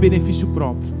em benefício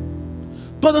próprio.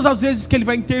 Todas as vezes que ele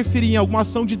vai interferir em alguma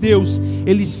ação de Deus,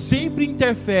 ele sempre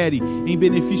interfere em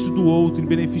benefício do outro, em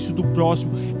benefício do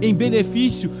próximo, em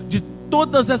benefício de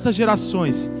todas essas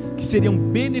gerações que seriam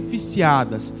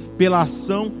beneficiadas pela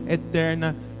ação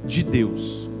eterna de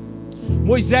Deus.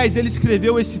 Moisés, ele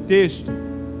escreveu esse texto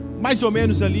mais ou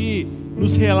menos ali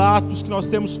nos relatos que nós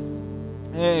temos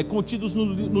contidos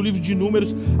no livro de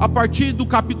Números, a partir do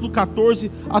capítulo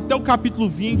 14 até o capítulo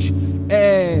 20,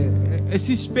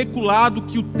 esse especulado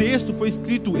que o texto foi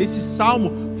escrito, esse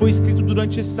salmo foi escrito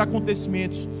durante esses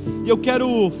acontecimentos. E eu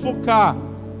quero focar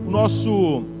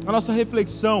a nossa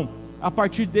reflexão a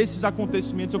partir desses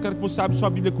acontecimentos. Eu quero que você abra sua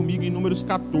Bíblia comigo em Números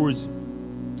 14.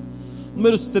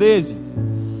 Números 13,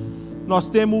 nós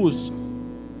temos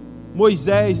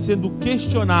Moisés sendo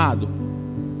questionado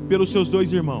pelos seus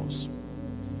dois irmãos.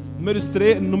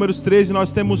 Números 13,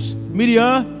 nós temos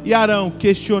Miriam e Arão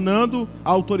questionando a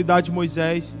autoridade de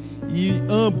Moisés, e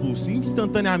ambos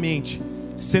instantaneamente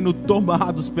sendo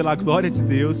tomados pela glória de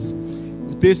Deus.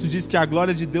 O texto diz que a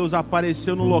glória de Deus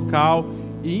apareceu no local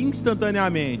e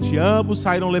instantaneamente ambos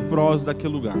saíram leprosos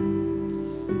daquele lugar.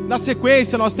 Na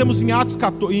sequência, nós temos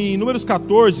em Números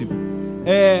 14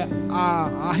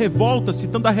 a revolta,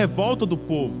 citando a revolta do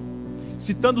povo,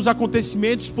 citando os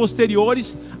acontecimentos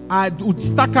posteriores o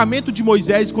destacamento de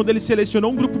Moisés, quando ele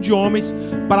selecionou um grupo de homens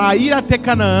para ir até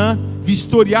Canaã,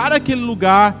 vistoriar aquele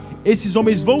lugar. Esses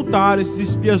homens voltaram,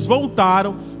 esses espias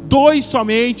voltaram, 2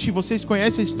 somente, vocês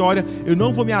conhecem a história, eu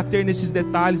não vou me ater nesses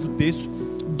detalhes do texto.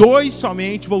 2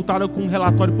 somente voltaram com um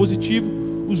relatório positivo,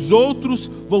 os outros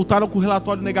voltaram com um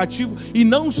relatório negativo, e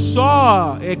não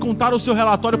só contaram o seu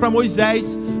relatório para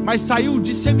Moisés, mas saiu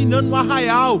disseminando no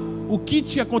arraial o que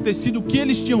tinha acontecido, o que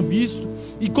eles tinham visto.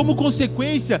 E como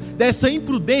consequência dessa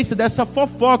imprudência, dessa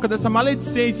fofoca, dessa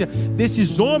maledicência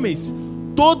desses homens,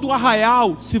 todo o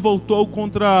arraial se voltou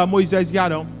contra Moisés e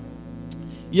Arão.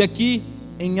 E aqui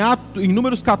em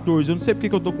Números 14, eu não sei porque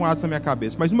que eu estou com Atos na minha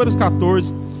cabeça, mas Números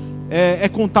 14 é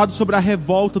contado sobre a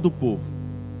revolta do povo.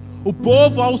 O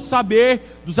povo, ao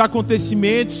saber dos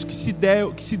acontecimentos que se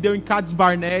deu em Cades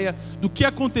Barneia, do que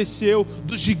aconteceu,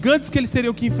 dos gigantes que eles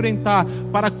teriam que enfrentar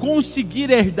para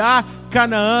conseguir herdar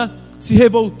Canaã, se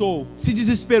revoltou, se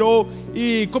desesperou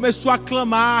e começou a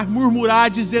clamar,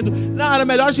 murmurar, dizendo: não, era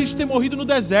melhor a gente ter morrido no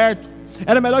deserto,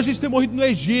 era melhor a gente ter morrido no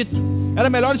Egito, era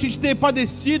melhor a gente ter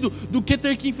padecido do que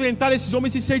ter que enfrentar esses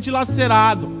homens e ser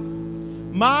dilacerado.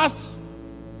 Mas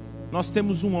nós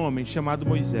temos um homem chamado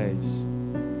Moisés,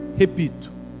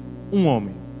 repito, um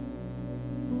homem,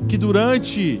 que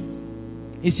durante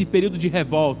esse período de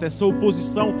revolta, essa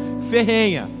oposição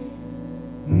ferrenha,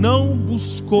 não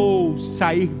buscou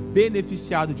sair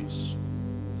beneficiado disso.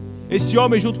 Esse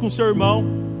homem, junto com seu irmão,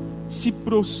 se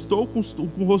prostrou com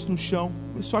o rosto no chão,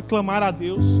 começou a clamar a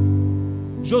Deus.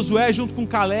 Josué, junto com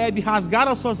Caleb,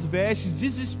 rasgaram as suas vestes,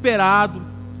 desesperado,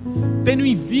 tendo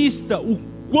em vista o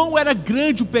quão era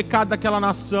grande o pecado daquela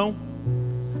nação.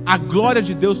 A glória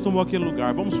de Deus tomou aquele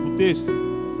lugar. Vamos para o texto?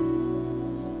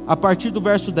 A partir do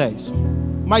verso 10.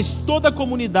 Mas toda a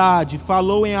comunidade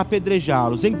falou em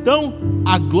apedrejá-los. Então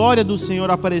a glória do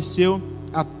Senhor apareceu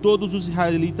a todos os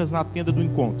israelitas na tenda do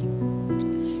encontro.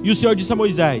 E o Senhor disse a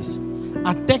Moisés: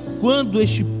 até quando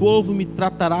este povo me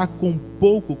tratará com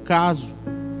pouco caso?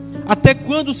 Até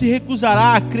quando se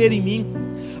recusará a crer em mim?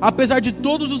 Apesar de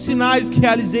todos os sinais que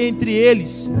realizei entre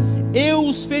eles, eu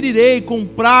os ferirei com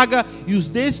praga e os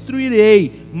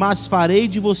destruirei, mas farei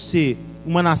de você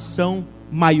uma nação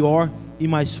maior e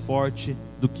mais forte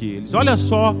do que eles. Olha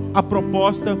só a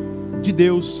proposta de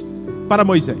Deus para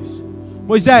Moisés.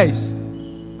 Moisés,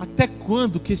 até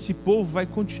quando que esse povo vai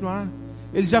continuar?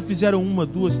 Eles já fizeram 1,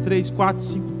 2, 3, 4,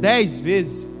 5, 10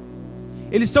 vezes.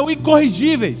 Eles são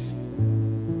incorrigíveis.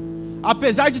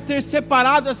 Apesar de ter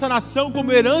separado essa nação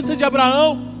como herança de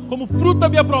Abraão, como fruto da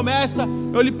minha promessa,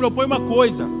 eu lhe proponho uma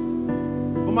coisa: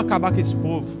 vamos acabar com esse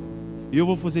povo, e eu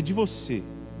vou fazer de você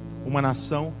uma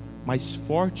nação mais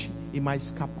forte e mais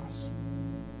capaz.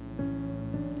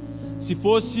 Se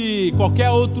fosse qualquer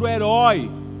outro herói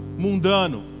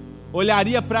mundano,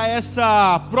 olharia para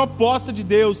essa proposta de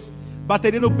Deus,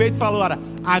 bateria no peito e falaria: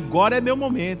 agora é meu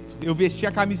momento, eu vesti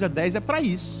a camisa 10, é para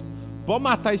isso, vou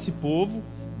matar esse povo,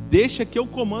 deixa que eu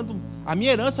comando, a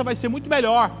minha herança vai ser muito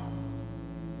melhor.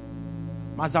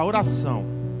 Mas a oração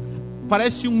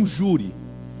parece um júri.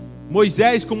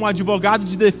 Moisés, como um advogado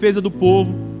de defesa do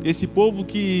povo, esse povo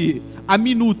que há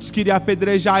minutos queria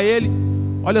apedrejar ele,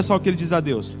 olha só o que ele diz a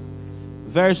Deus.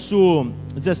 Verso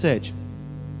 17.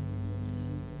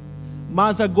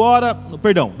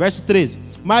 Verso 13.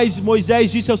 Mas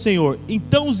Moisés disse ao Senhor: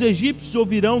 então os egípcios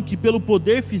ouvirão que pelo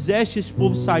poder fizeste esse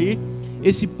povo sair,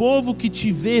 esse povo que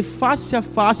te vê face a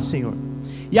face, Senhor.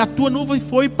 E a tua nuvem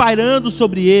foi pairando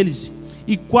sobre eles,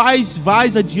 e quais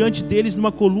vais adiante deles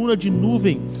numa coluna de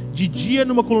nuvem de dia,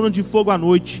 numa coluna de fogo à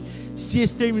noite. Se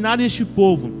exterminar este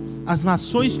povo, as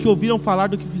nações que ouviram falar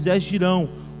do que fizeste dirão: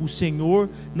 o Senhor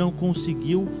não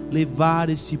conseguiu levar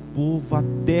esse povo à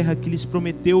terra que lhes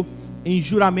prometeu, em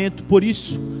juramento, por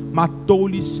isso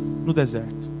matou-lhes no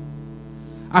deserto.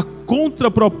 A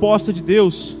contraproposta de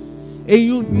Deus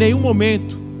em nenhum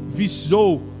momento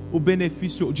visou o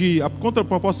benefício a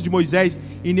contraproposta de Moisés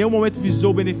em nenhum momento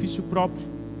visou o benefício próprio.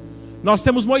 Nós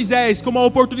temos Moisés como a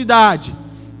oportunidade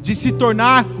de se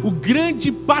tornar o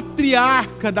grande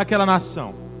patriarca daquela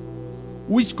nação,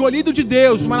 o escolhido de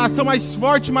Deus, uma nação mais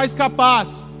forte, mais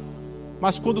capaz.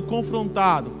 Mas quando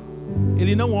confrontado,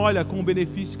 ele não olha com o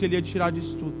benefício que ele ia tirar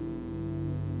disso tudo.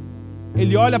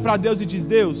 Ele olha para Deus e diz: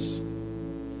 Deus,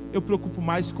 eu preocupo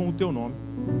mais com o teu nome.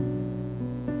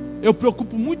 Eu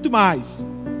preocupo muito mais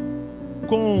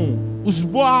com os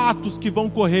boatos que vão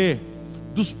correr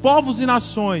dos povos e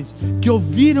nações que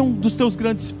ouviram dos teus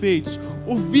grandes feitos,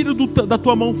 ouviram da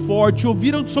tua mão forte,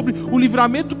 ouviram sobre o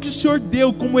livramento que o Senhor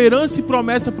deu como herança e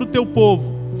promessa para o teu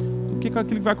povo, do que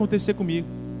aquilo que vai acontecer comigo.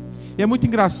 E é muito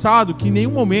engraçado que em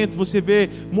nenhum momento você vê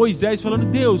Moisés falando: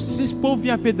 Deus, se esse povo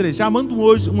vir apedrejar, manda um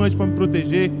anjo para me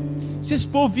proteger. Se esse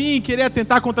povo vir querer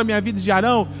atentar contra a minha vida de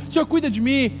Arão, o Senhor cuida de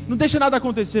mim, não deixa nada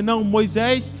acontecer. Não,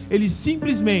 Moisés, ele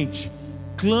simplesmente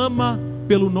clama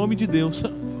pelo nome de Deus.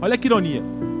 Olha que ironia.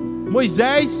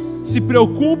 Moisés se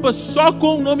preocupa só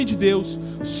com o nome de Deus,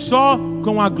 só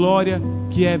com a glória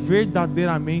que é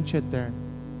verdadeiramente eterna.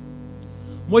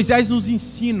 Moisés nos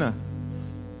ensina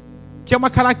que é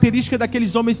uma característica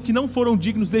daqueles homens que não foram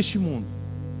dignos deste mundo,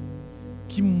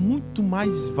 que muito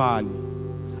mais vale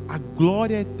a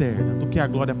glória eterna do que a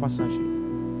glória passageira.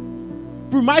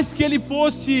 Por mais que ele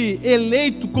fosse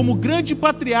eleito como grande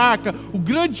patriarca, o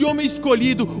grande homem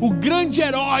escolhido, o grande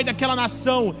herói daquela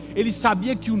nação, ele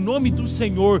sabia que o nome do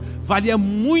Senhor valia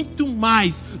muito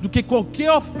mais do que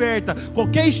qualquer oferta,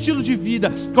 qualquer estilo de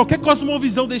vida, qualquer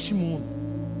cosmovisão deste mundo.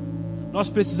 Nós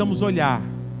precisamos olhar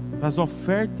para as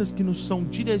ofertas que nos são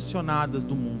direcionadas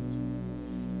do mundo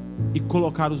e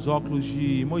colocar os óculos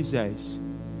de Moisés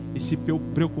e se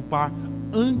preocupar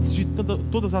antes de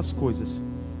todas as coisas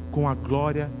com a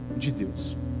glória de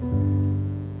Deus.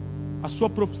 A sua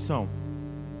profissão,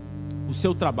 o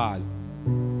seu trabalho,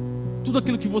 tudo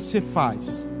aquilo que você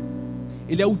faz,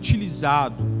 ele é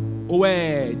utilizado ou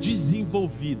é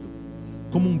desenvolvido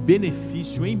como um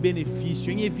benefício,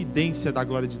 em evidência da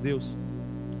glória de Deus.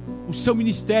 O seu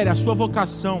ministério, a sua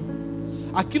vocação,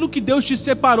 aquilo que Deus te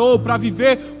separou para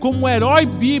viver como um herói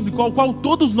bíblico, ao qual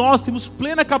todos nós temos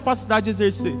plena capacidade de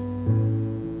exercer.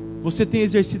 Você tem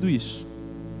exercido isso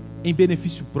em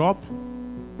benefício próprio,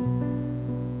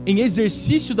 em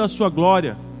exercício da sua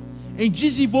glória, em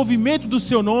desenvolvimento do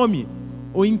seu nome,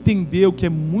 ou entendeu que é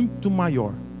muito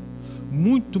maior,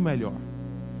 muito melhor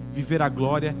viver a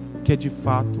glória que é de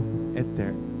fato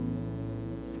eterna?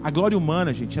 A glória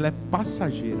humana, gente, ela é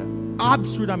passageira,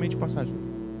 absurdamente passageira.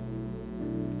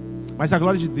 Mas a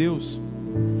glória de Deus,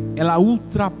 ela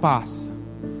ultrapassa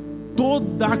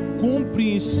toda a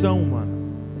compreensão humana,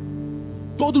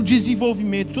 todo o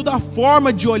desenvolvimento, toda a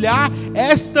forma de olhar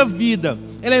esta vida,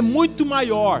 ela é muito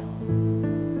maior.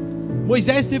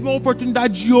 Moisés teve uma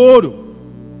oportunidade de ouro,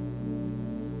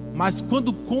 mas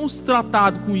quando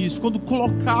constatado com isso, quando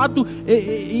colocado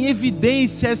em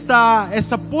evidência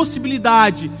essa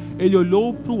possibilidade, ele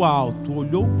olhou para o alto,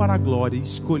 olhou para a glória e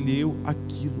escolheu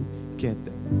aquilo que é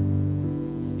eterno.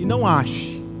 E não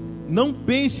ache, não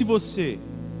pense você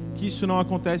que isso não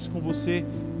acontece com você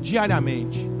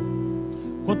diariamente.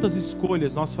 Quantas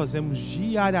escolhas nós fazemos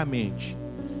diariamente,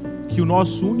 que a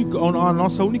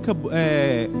nossa única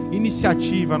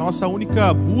iniciativa, a nossa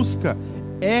única busca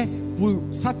é por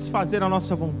satisfazer a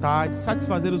nossa vontade,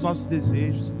 satisfazer os nossos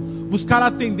desejos, buscar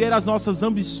atender às nossas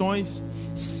ambições,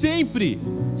 sempre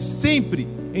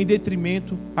em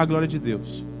detrimento à glória de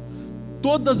Deus.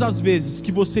 Todas as vezes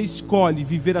que você escolhe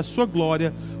viver a sua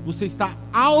glória, você está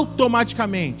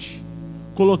automaticamente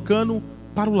colocando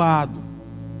para o lado,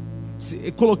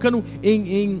 colocando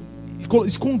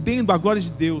escondendo a glória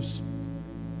de Deus,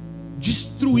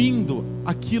 destruindo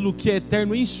aquilo que é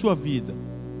eterno em sua vida,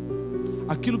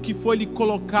 aquilo que foi lhe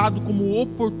colocado como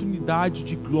oportunidade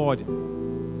de glória.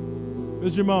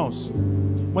 Meus irmãos,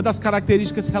 uma das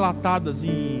características relatadas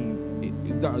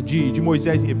de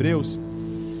Moisés em Hebreus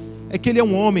é que ele é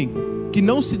um homem que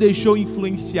não se deixou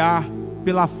influenciar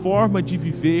pela forma de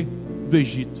viver do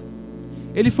Egito.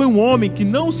 Ele foi um homem que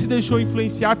não se deixou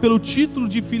influenciar pelo título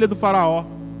de filha do faraó.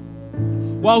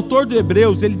 O autor de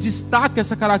Hebreus, ele destaca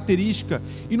essa característica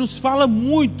e nos fala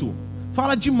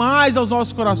demais aos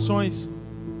nossos corações,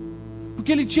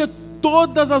 porque ele tinha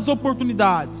todas as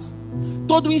oportunidades,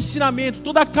 todo o ensinamento,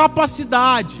 toda a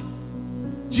capacidade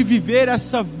de viver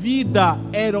essa vida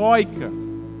heróica,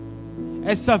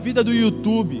 essa vida do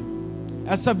YouTube,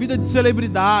 essa vida de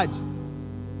celebridade.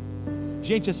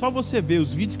 Gente, é só você ver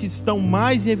os vídeos que estão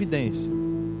mais em evidência.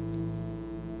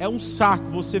 É um saco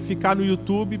você ficar no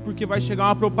YouTube, porque vai chegar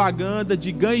uma propaganda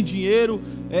de ganhe dinheiro.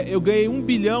 Eu ganhei 1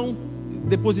 bilhão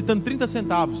depositando 30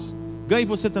 centavos. Ganhe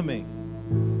você também.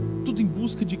 Tudo em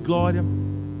busca de glória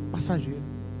passageira.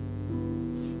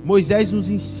 Moisés nos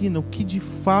ensina o que de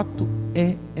fato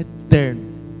é eterno.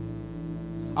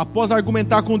 Após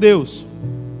argumentar com Deus,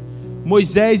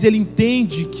 Moisés ele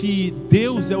entende que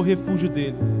Deus é o refúgio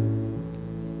dele.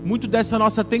 Muito dessa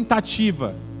nossa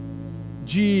tentativa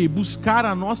de buscar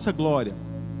a nossa glória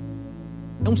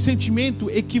é um sentimento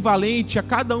equivalente a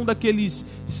cada um daqueles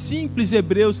simples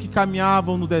hebreus que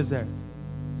caminhavam no deserto.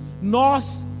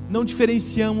 Nós não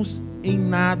diferenciamos em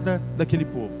nada daquele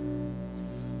povo.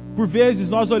 Por vezes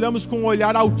nós olhamos com um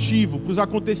olhar altivo para os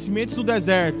acontecimentos do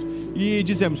deserto e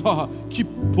dizemos: que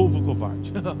povo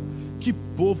covarde, que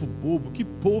povo bobo, que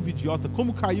povo idiota,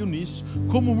 como caiu nisso,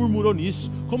 como murmurou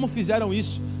nisso, como fizeram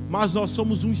isso. Mas nós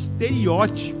somos um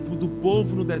estereótipo do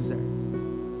povo no deserto.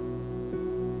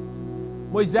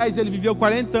 Moisés ele viveu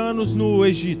 40 anos no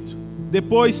Egito,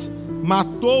 depois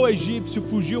matou o egípcio,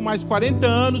 fugiu mais 40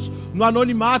 anos no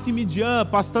anonimato em Midian,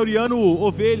 pastoreando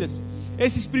ovelhas.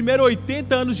 Esses primeiros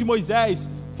 80 anos de Moisés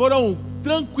foram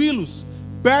tranquilos,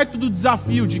 perto do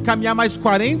desafio de caminhar mais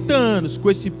 40 anos com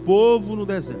esse povo no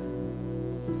deserto.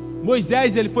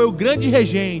 Moisés ele foi o grande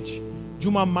regente de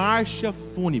uma marcha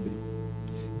fúnebre.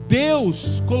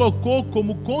 Deus colocou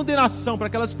como condenação para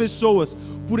aquelas pessoas,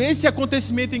 por esse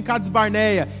acontecimento em Cades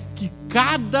Barneia, que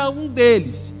cada um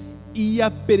deles ia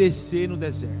perecer no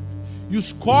deserto. E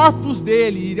os corpos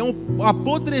dele iriam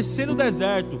apodrecer no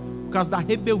deserto, por causa da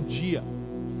rebeldia.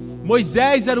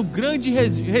 Moisés era o grande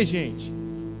regente,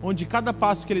 onde cada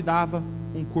passo que ele dava,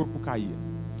 um corpo caía.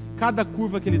 Cada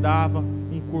curva que ele dava,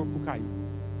 um corpo caía.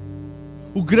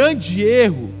 O grande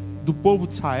erro do povo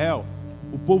de Israel,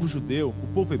 o povo judeu,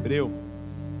 o povo hebreu,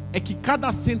 é que cada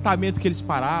assentamento que eles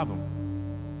paravam,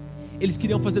 eles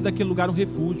queriam fazer daquele lugar um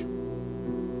refúgio.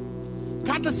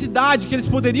 Cada cidade que eles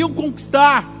poderiam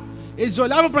conquistar, eles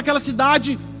olhavam para aquela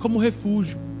cidade como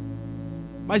refúgio.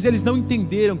 Mas eles não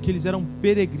entenderam que eles eram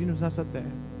peregrinos nessa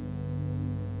terra.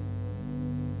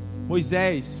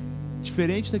 Moisés,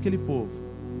 diferente daquele povo,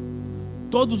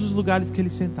 todos os lugares que ele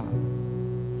sentava,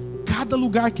 cada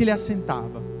lugar que ele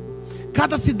assentava,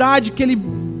 cada cidade que ele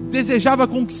desejava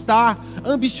conquistar,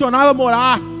 ambicionava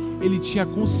morar, ele tinha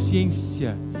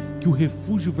consciência que o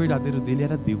refúgio verdadeiro dele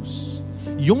era Deus.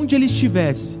 E onde ele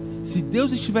estivesse, se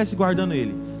Deus estivesse guardando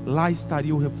ele, lá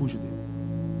estaria o refúgio dele.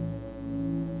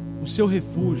 O seu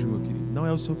refúgio, meu querido, não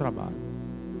é o seu trabalho.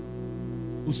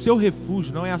 O seu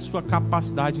refúgio não é a sua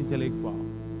capacidade intelectual.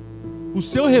 O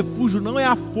seu refúgio não é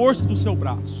a força do seu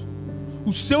braço.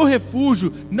 O seu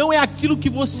refúgio não é aquilo que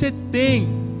você tem.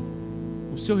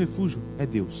 O seu refúgio é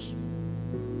Deus.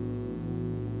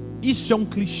 Isso é um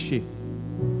clichê.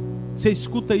 Você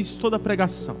escuta isso toda a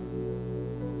pregação.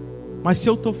 Mas se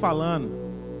eu estou falando,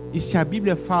 e se a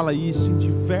Bíblia fala isso em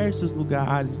diversos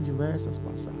lugares, em diversas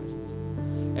passagens,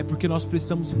 é porque nós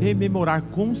precisamos rememorar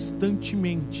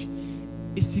constantemente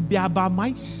esse beabá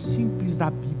mais simples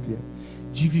da Bíblia,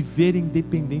 de viver em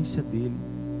dependência dEle.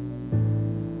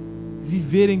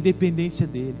 Viver em dependência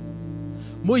dEle.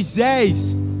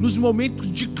 Moisés, nos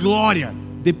momentos de glória,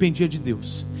 dependia de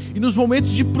Deus. E nos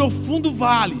momentos de profundo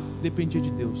vale, dependia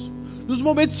de Deus. Nos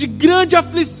momentos de grande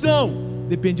aflição,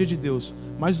 dependia de Deus.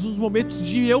 Mas nos momentos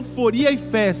de euforia e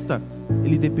festa,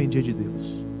 ele dependia de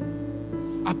Deus.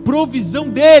 A provisão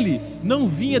dele não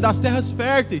vinha das terras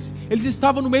férteis. Eles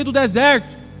estavam no meio do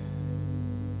deserto.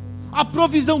 A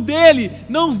provisão dele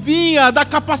não vinha da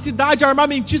capacidade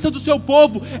armamentista do seu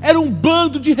povo. Era um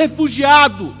bando de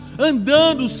refugiados,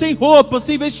 andando sem roupa,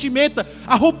 sem vestimenta.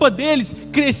 A roupa deles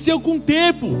cresceu com o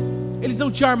tempo. Eles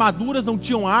não tinham armaduras, não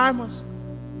tinham armas.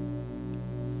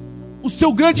 O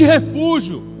seu grande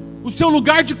refúgio, o seu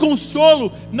lugar de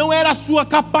consolo, não era a sua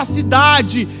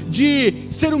capacidade de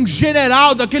ser um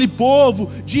general daquele povo,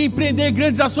 de empreender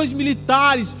grandes ações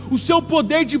militares, o seu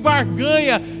poder de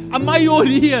barganha. A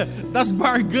maioria das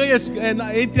barganhas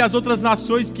entre as outras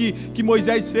nações que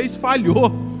Moisés fez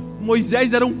falhou.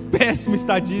 Moisés era um péssimo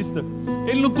estadista.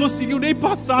 Ele não conseguiu nem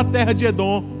passar a terra de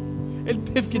Edom. Ele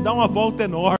teve que dar uma volta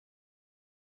enorme.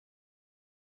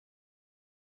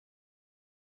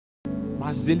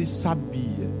 Mas ele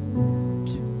sabia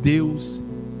que Deus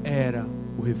era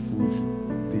o refúgio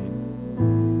dele.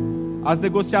 As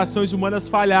negociações humanas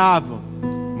falhavam,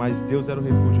 mas Deus era o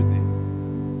refúgio dele.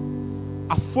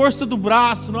 A força do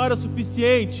braço não era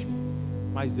suficiente,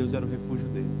 mas Deus era o refúgio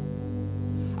dele.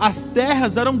 As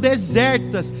terras eram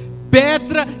desertas,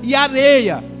 pedra e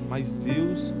areia, mas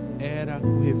Deus era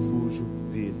o refúgio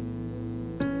dele.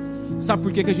 Sabe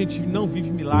por que a gente não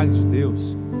vive milagre de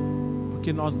Deus?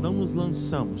 Porque nós não nos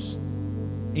lançamos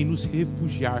em nos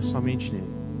refugiar somente nele.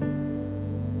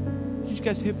 A gente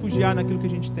quer se refugiar naquilo que a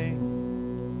gente tem,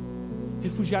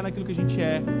 refugiar naquilo que a gente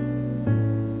é,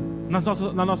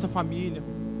 na nossa família,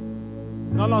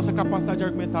 na nossa capacidade de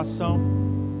argumentação,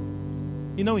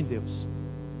 e não em Deus.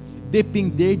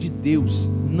 Depender de Deus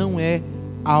não é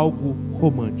algo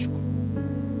romântico.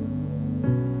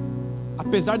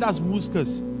 Apesar das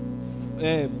músicas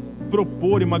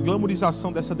proporem uma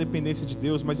glamorização dessa dependência de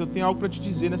Deus, mas eu tenho algo para te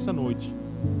dizer nessa noite.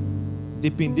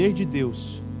 Depender de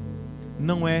Deus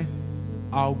não é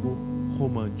algo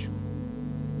romântico,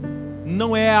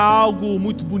 não é algo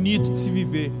muito bonito de se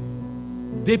viver.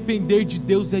 Depender de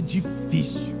Deus é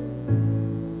difícil.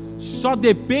 Só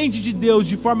depende de Deus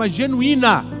de forma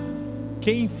genuína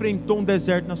quem enfrentou um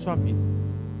deserto na sua vida.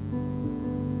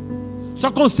 Só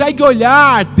consegue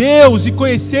olhar Deus e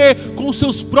conhecer com os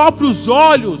seus próprios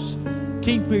olhos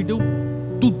quem perdeu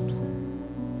tudo.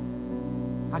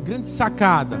 A grande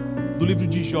sacada do livro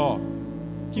de Jó,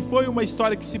 que foi uma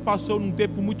história que se passou num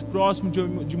tempo muito próximo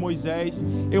de Moisés,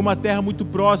 em uma terra muito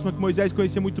próxima que Moisés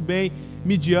conhecia muito bem,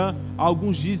 Midian.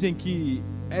 Alguns dizem que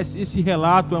esse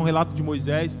relato é um relato de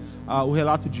Moisés, o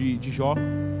relato de Jó.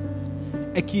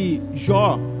 É que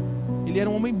Jó, ele era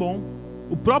um homem bom.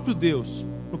 O próprio Deus,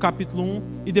 no capítulo 1,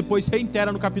 e depois reitera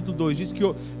no capítulo 2, diz que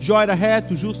Jó era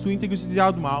reto, justo, íntegro e se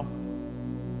desviava do mal.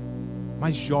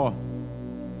 Mas Jó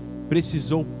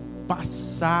precisou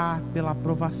passar pela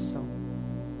provação,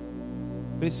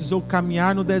 precisou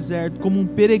caminhar no deserto como um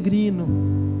peregrino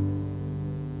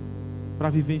para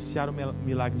vivenciar o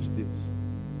milagre de Deus,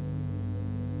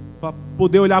 para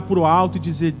poder olhar para o alto e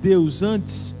dizer: Deus,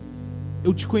 antes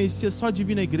eu te conhecia só de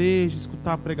vir na igreja,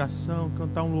 escutar a pregação,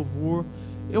 cantar um louvor.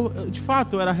 Eu de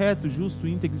fato eu era reto, justo,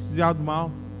 íntegro, desviado do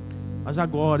mal. Mas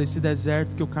agora esse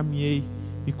deserto que eu caminhei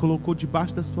me colocou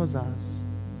debaixo das tuas asas.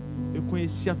 Eu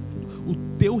conhecia o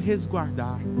teu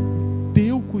resguardar, o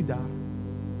teu cuidar.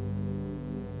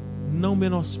 Não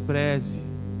menospreze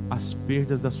as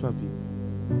perdas da sua vida.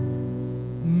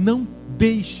 Não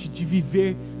deixe de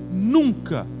viver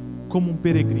nunca como um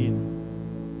peregrino.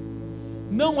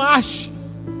 Não ache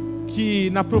que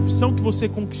na profissão que você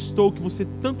conquistou, que você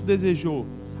tanto desejou,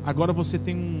 agora você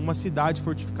tem uma cidade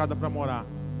fortificada para morar.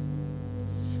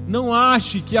 Não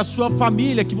ache que a sua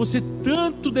família, que você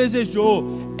tanto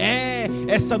desejou, é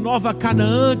essa nova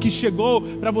Canaã que chegou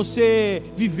para você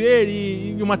viver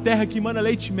em uma terra que emana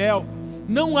leite e mel.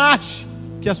 Não ache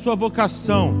que a sua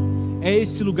vocação é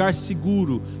esse lugar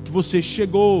seguro que você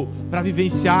chegou para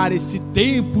vivenciar esse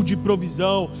tempo de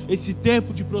provisão, esse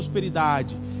tempo de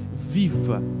prosperidade.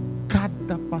 Viva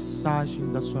cada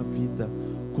passagem da sua vida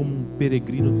como um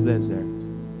peregrino do deserto.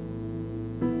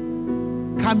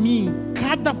 Caminhe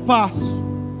cada passo,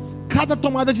 cada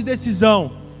tomada de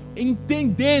decisão,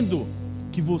 entendendo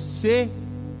que você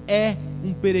é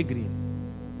um peregrino.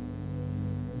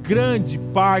 Grande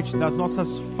parte das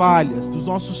nossas falhas, dos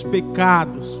nossos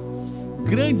pecados,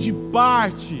 grande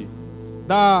parte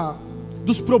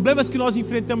dos problemas que nós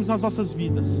enfrentamos nas nossas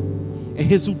vidas é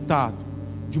resultado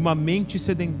de uma mente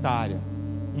sedentária,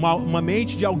 uma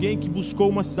mente de alguém que buscou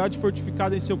uma cidade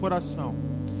fortificada em seu coração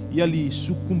e ali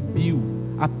sucumbiu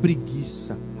à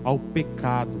preguiça, ao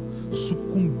pecado,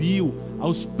 sucumbiu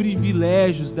aos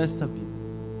privilégios desta vida.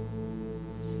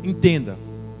 Entenda,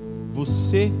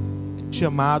 você é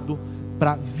chamado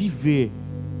para viver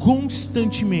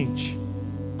constantemente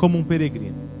como um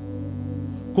peregrino,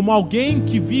 como alguém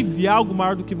que vive algo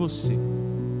maior do que você.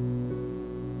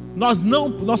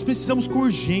 Nós precisamos com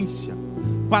urgência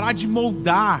parar de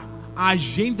moldar a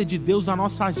agenda de Deus à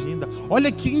nossa agenda.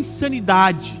 Olha que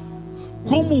insanidade!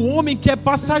 Como o homem que é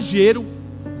passageiro,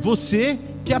 você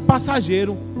que é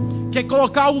passageiro, quer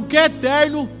colocar algo que é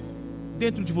eterno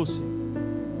dentro de você,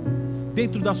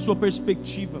 dentro da sua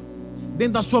perspectiva,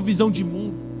 dentro da sua visão de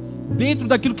mundo, dentro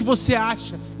daquilo que você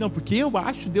acha. Não, porque eu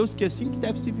acho, Deus, que é assim que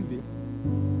deve se viver.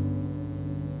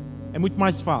 É muito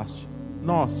mais fácil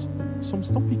nós, que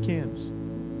somos tão pequenos,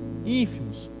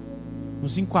 ínfimos,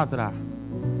 nos enquadrar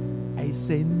a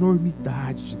essa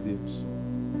enormidade de Deus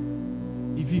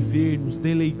e viver nos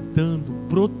deleitando,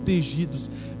 protegidos,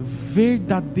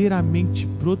 verdadeiramente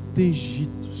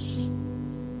protegidos,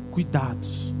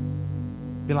 cuidados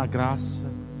pela graça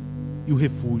e o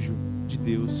refúgio de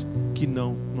Deus que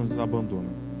não nos abandona.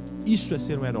 Isso é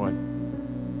ser um herói.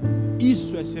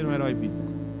 Isso é ser um herói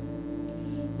bíblico.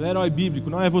 O herói bíblico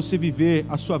não é você viver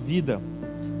a sua vida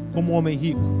como um homem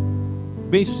rico,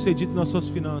 bem sucedido nas suas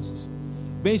finanças,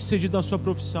 bem sucedido na sua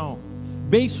profissão,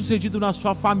 bem sucedido na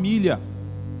sua família.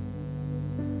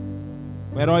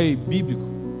 O herói bíblico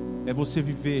é você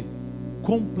viver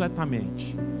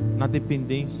completamente na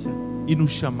dependência e no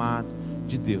chamado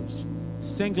de Deus,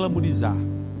 sem glamorizar,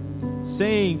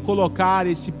 sem colocar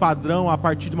esse padrão a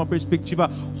partir de uma perspectiva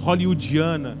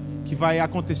hollywoodiana, que vai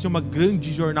acontecer uma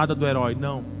grande jornada do herói.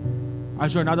 Não, a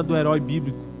jornada do herói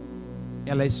bíblico,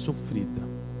 ela é sofrida,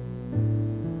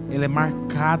 ela é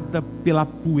marcada pela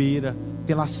poeira,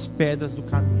 pelas pedras do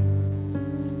caminho,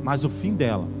 mas o fim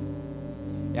dela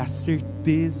é a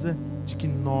certeza de que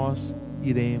nós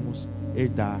iremos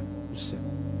herdar o céu.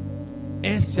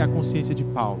 Essa é a consciência de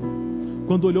Paulo,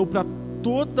 quando olhou para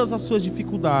todas as suas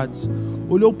dificuldades,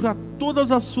 olhou para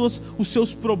todos os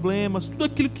seus problemas, tudo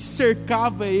aquilo que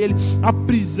cercava ele, a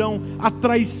prisão, a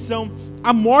traição,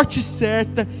 a morte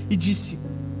certa, e disse: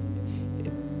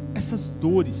 essas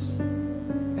dores,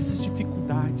 essas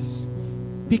dificuldades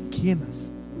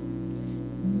pequenas,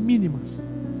 mínimas,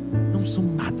 não são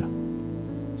nada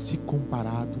se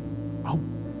comparado ao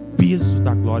peso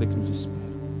da glória que nos espera,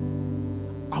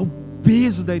 ao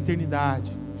peso da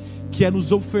eternidade que é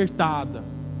nos ofertada,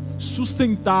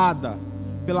 sustentada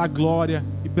pela glória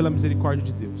e pela misericórdia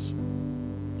de Deus.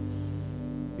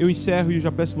 Eu encerro e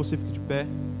já peço que você fique de pé,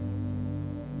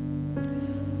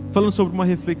 falando sobre uma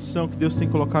reflexão que Deus tem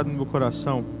colocado no meu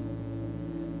coração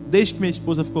desde que minha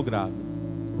esposa ficou grávida.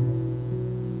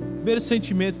 O primeiro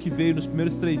sentimento que veio nos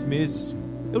primeiros 3 meses,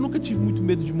 eu nunca tive muito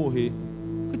medo de morrer,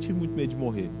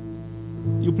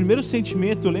 e o primeiro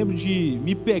sentimento, eu lembro de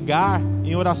me pegar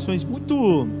em orações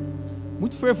muito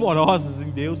fervorosas em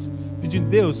Deus, pedindo: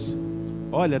 Deus,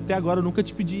 olha, até agora eu nunca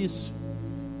te pedi isso,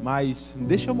 mas não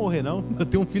deixa eu morrer não, eu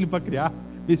tenho um filho para criar,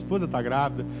 minha esposa está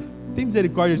grávida, tem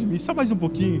misericórdia de mim, só mais um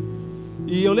pouquinho.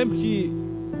 E eu lembro que,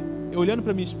 olhando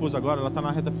para minha esposa agora, ela está na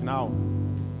reta final,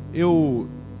 eu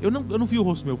não vi o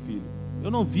rosto do meu filho, eu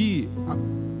não vi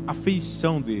a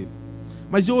feição dele,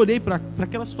 mas eu olhei para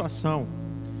aquela situação,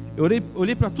 eu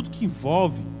olhei para tudo que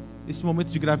envolve esse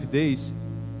momento de gravidez,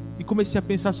 e comecei a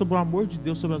pensar sobre o amor de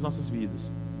Deus sobre as nossas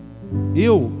vidas.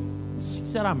 Eu,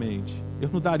 sinceramente, eu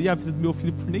não daria a vida do meu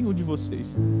filho por nenhum de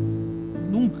vocês.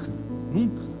 Nunca.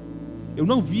 Eu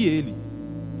não vi ele,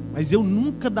 mas eu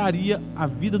nunca daria a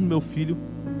vida do meu filho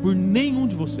por nenhum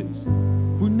de vocês.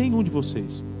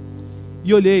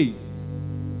 E olhei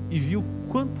e vi o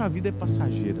quanto a vida é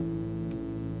passageira,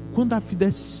 quanto a vida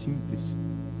é simples,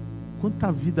 quanto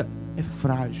a vida é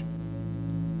frágil,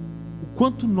 o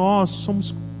quanto nós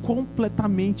somos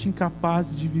completamente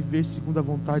incapazes de viver segundo a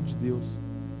vontade de Deus.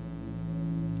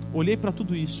 Olhei para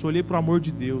tudo isso, olhei para o amor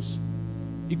de Deus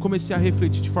e comecei a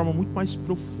refletir de forma muito mais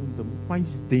profunda, muito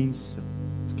mais densa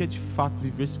do que é de fato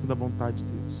viver segundo a vontade de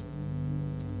Deus.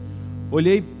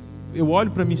 Eu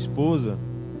olho para minha esposa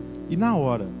e na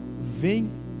hora vem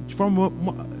de forma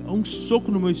um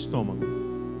soco no meu estômago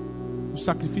o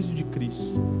sacrifício de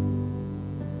Cristo,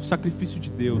 o sacrifício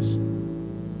de Deus,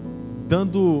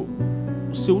 dando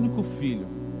o seu único filho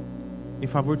em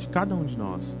favor de cada um de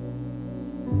nós,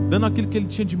 dando aquilo que ele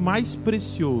tinha de mais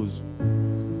precioso,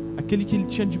 aquele que ele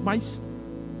tinha de mais,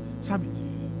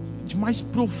 de mais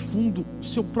profundo, o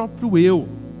seu próprio eu,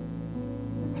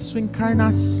 a sua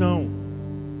encarnação,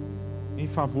 em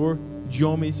favor de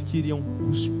homens que iriam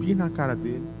cuspir na cara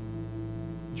dele,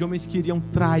 de homens que iriam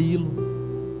traí-lo,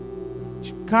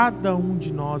 de cada um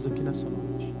de nós aqui nessa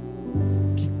noite,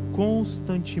 que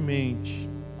constantemente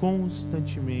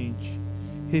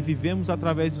revivemos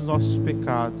através dos nossos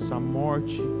pecados a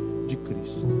morte de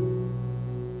Cristo.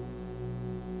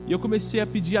 E eu comecei a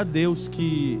pedir a Deus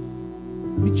que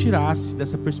me tirasse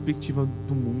dessa perspectiva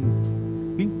do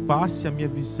mundo, limpasse a minha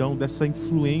visão dessa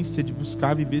influência de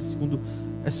buscar viver segundo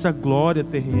essa glória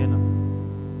terrena,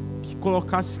 que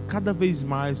colocasse cada vez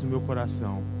mais no meu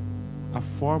coração a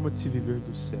forma de se viver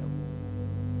do céu,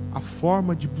 a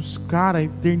forma de buscar a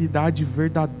eternidade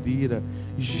verdadeira,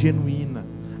 genuína,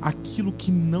 aquilo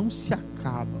que não se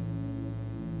acaba,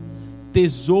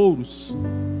 tesouros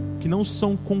que não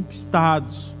são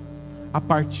conquistados a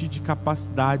partir de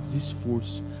capacidades e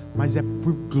esforço, mas é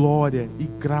por glória e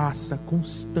graça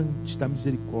constante da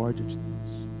misericórdia de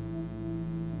Deus.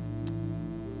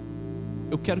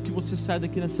 Eu quero que você saia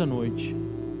daqui nessa noite.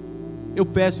 Eu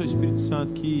peço ao Espírito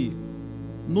Santo que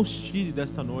nos tire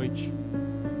dessa noite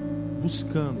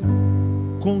buscando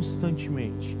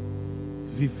constantemente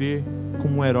viver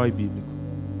como um herói bíblico,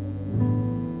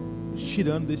 nos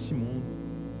tirando desse mundo,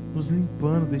 nos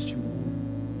limpando deste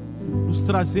mundo, nos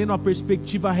trazendo a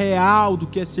perspectiva real do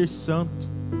que é ser santo,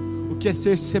 o que é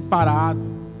ser separado,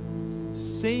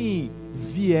 sem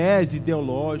viés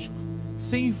ideológico,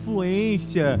 sem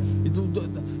influência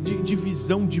de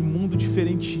visão de mundo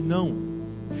diferente. Não,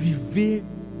 viver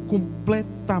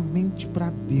completamente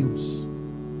para Deus,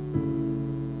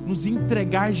 nos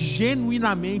entregar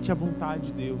genuinamente à vontade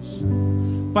de Deus.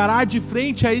 Parar de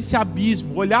frente a esse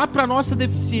abismo, olhar para a nossa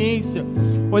deficiência,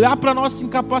 olhar para a nossa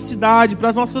incapacidade, para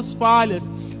as nossas falhas,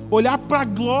 olhar para a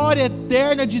glória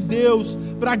eterna de Deus,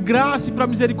 para a graça e para a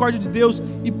misericórdia de Deus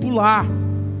e pular,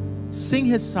 sem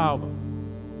ressalva,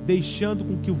 deixando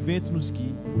com que o vento nos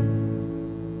guie.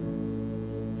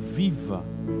 Viva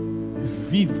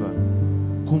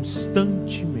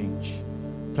constantemente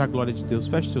para a glória de Deus.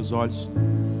 Feche seus olhos.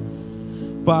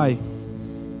 Pai,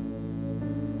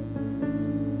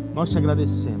 nós te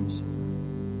agradecemos.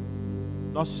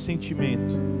 Nosso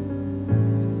sentimento,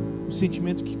 o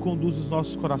sentimento que conduz os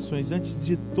nossos corações antes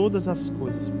de todas as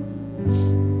coisas, Pai,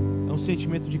 é um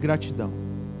sentimento de gratidão.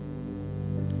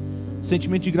 Um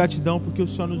sentimento de gratidão porque o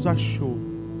Senhor nos achou,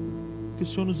 porque o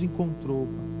Senhor nos encontrou,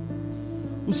 Pai.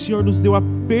 O Senhor nos deu a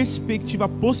perspectiva, a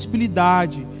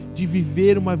possibilidade de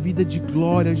viver uma vida de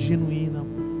glória genuína.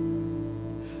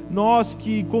 Nós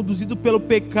que, conduzidos pelo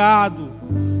pecado,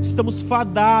 estamos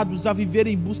fadados a viver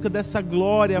em busca dessa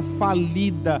glória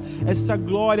falida, essa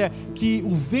glória que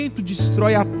o vento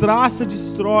destrói, a traça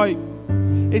destrói,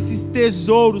 esses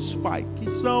tesouros, Pai, que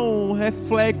são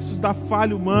reflexos da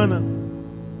falha humana,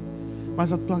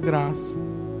 mas a Tua graça,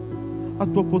 a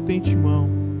Tua potente mão,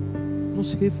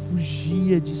 nos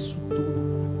refugia disso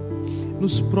tudo,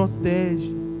 nos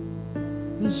protege,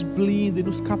 nos blinda e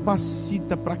nos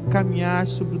capacita para caminhar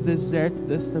sobre o deserto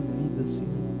desta vida, Senhor,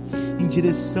 em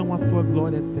direção à Tua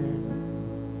glória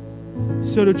eterna.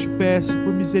 Senhor, eu te peço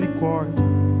por misericórdia,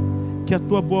 que a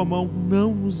Tua boa mão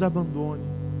não nos abandone,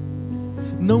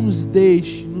 não nos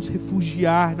deixe nos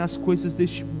refugiar nas coisas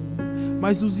deste mundo,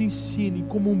 mas nos ensine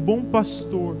como um bom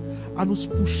pastor a nos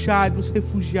puxar e nos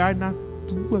refugiar na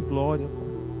Tua glória,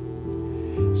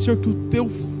 Pai. Senhor, que o Teu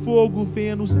fogo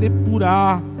venha nos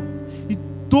depurar e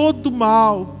todo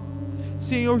mal,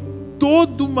 Senhor,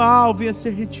 todo mal venha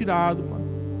ser retirado, Pai.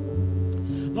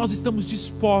 Nós estamos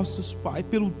dispostos, Pai,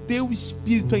 pelo Teu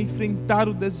Espírito a enfrentar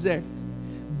o deserto,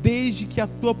 desde que a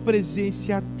Tua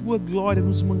presença e a Tua glória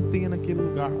nos mantenha naquele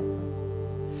lugar.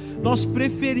 Nós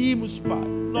preferimos, Pai,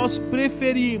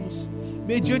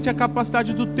 mediante a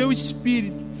capacidade do Teu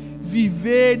Espírito,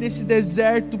 viver nesse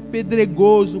deserto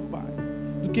pedregoso, Pai,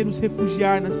 do que nos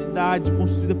refugiar na cidade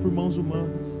construída por mãos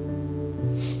humanas.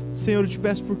 Senhor, eu te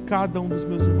peço por cada um dos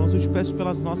meus irmãos, eu te peço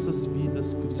pelas nossas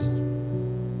vidas, Cristo.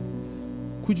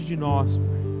 Cuide de nós,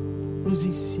 Pai, nos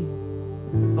ensine.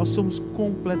 Nós somos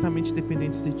completamente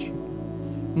dependentes de Ti.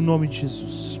 No nome de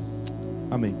Jesus.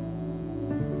 Amém.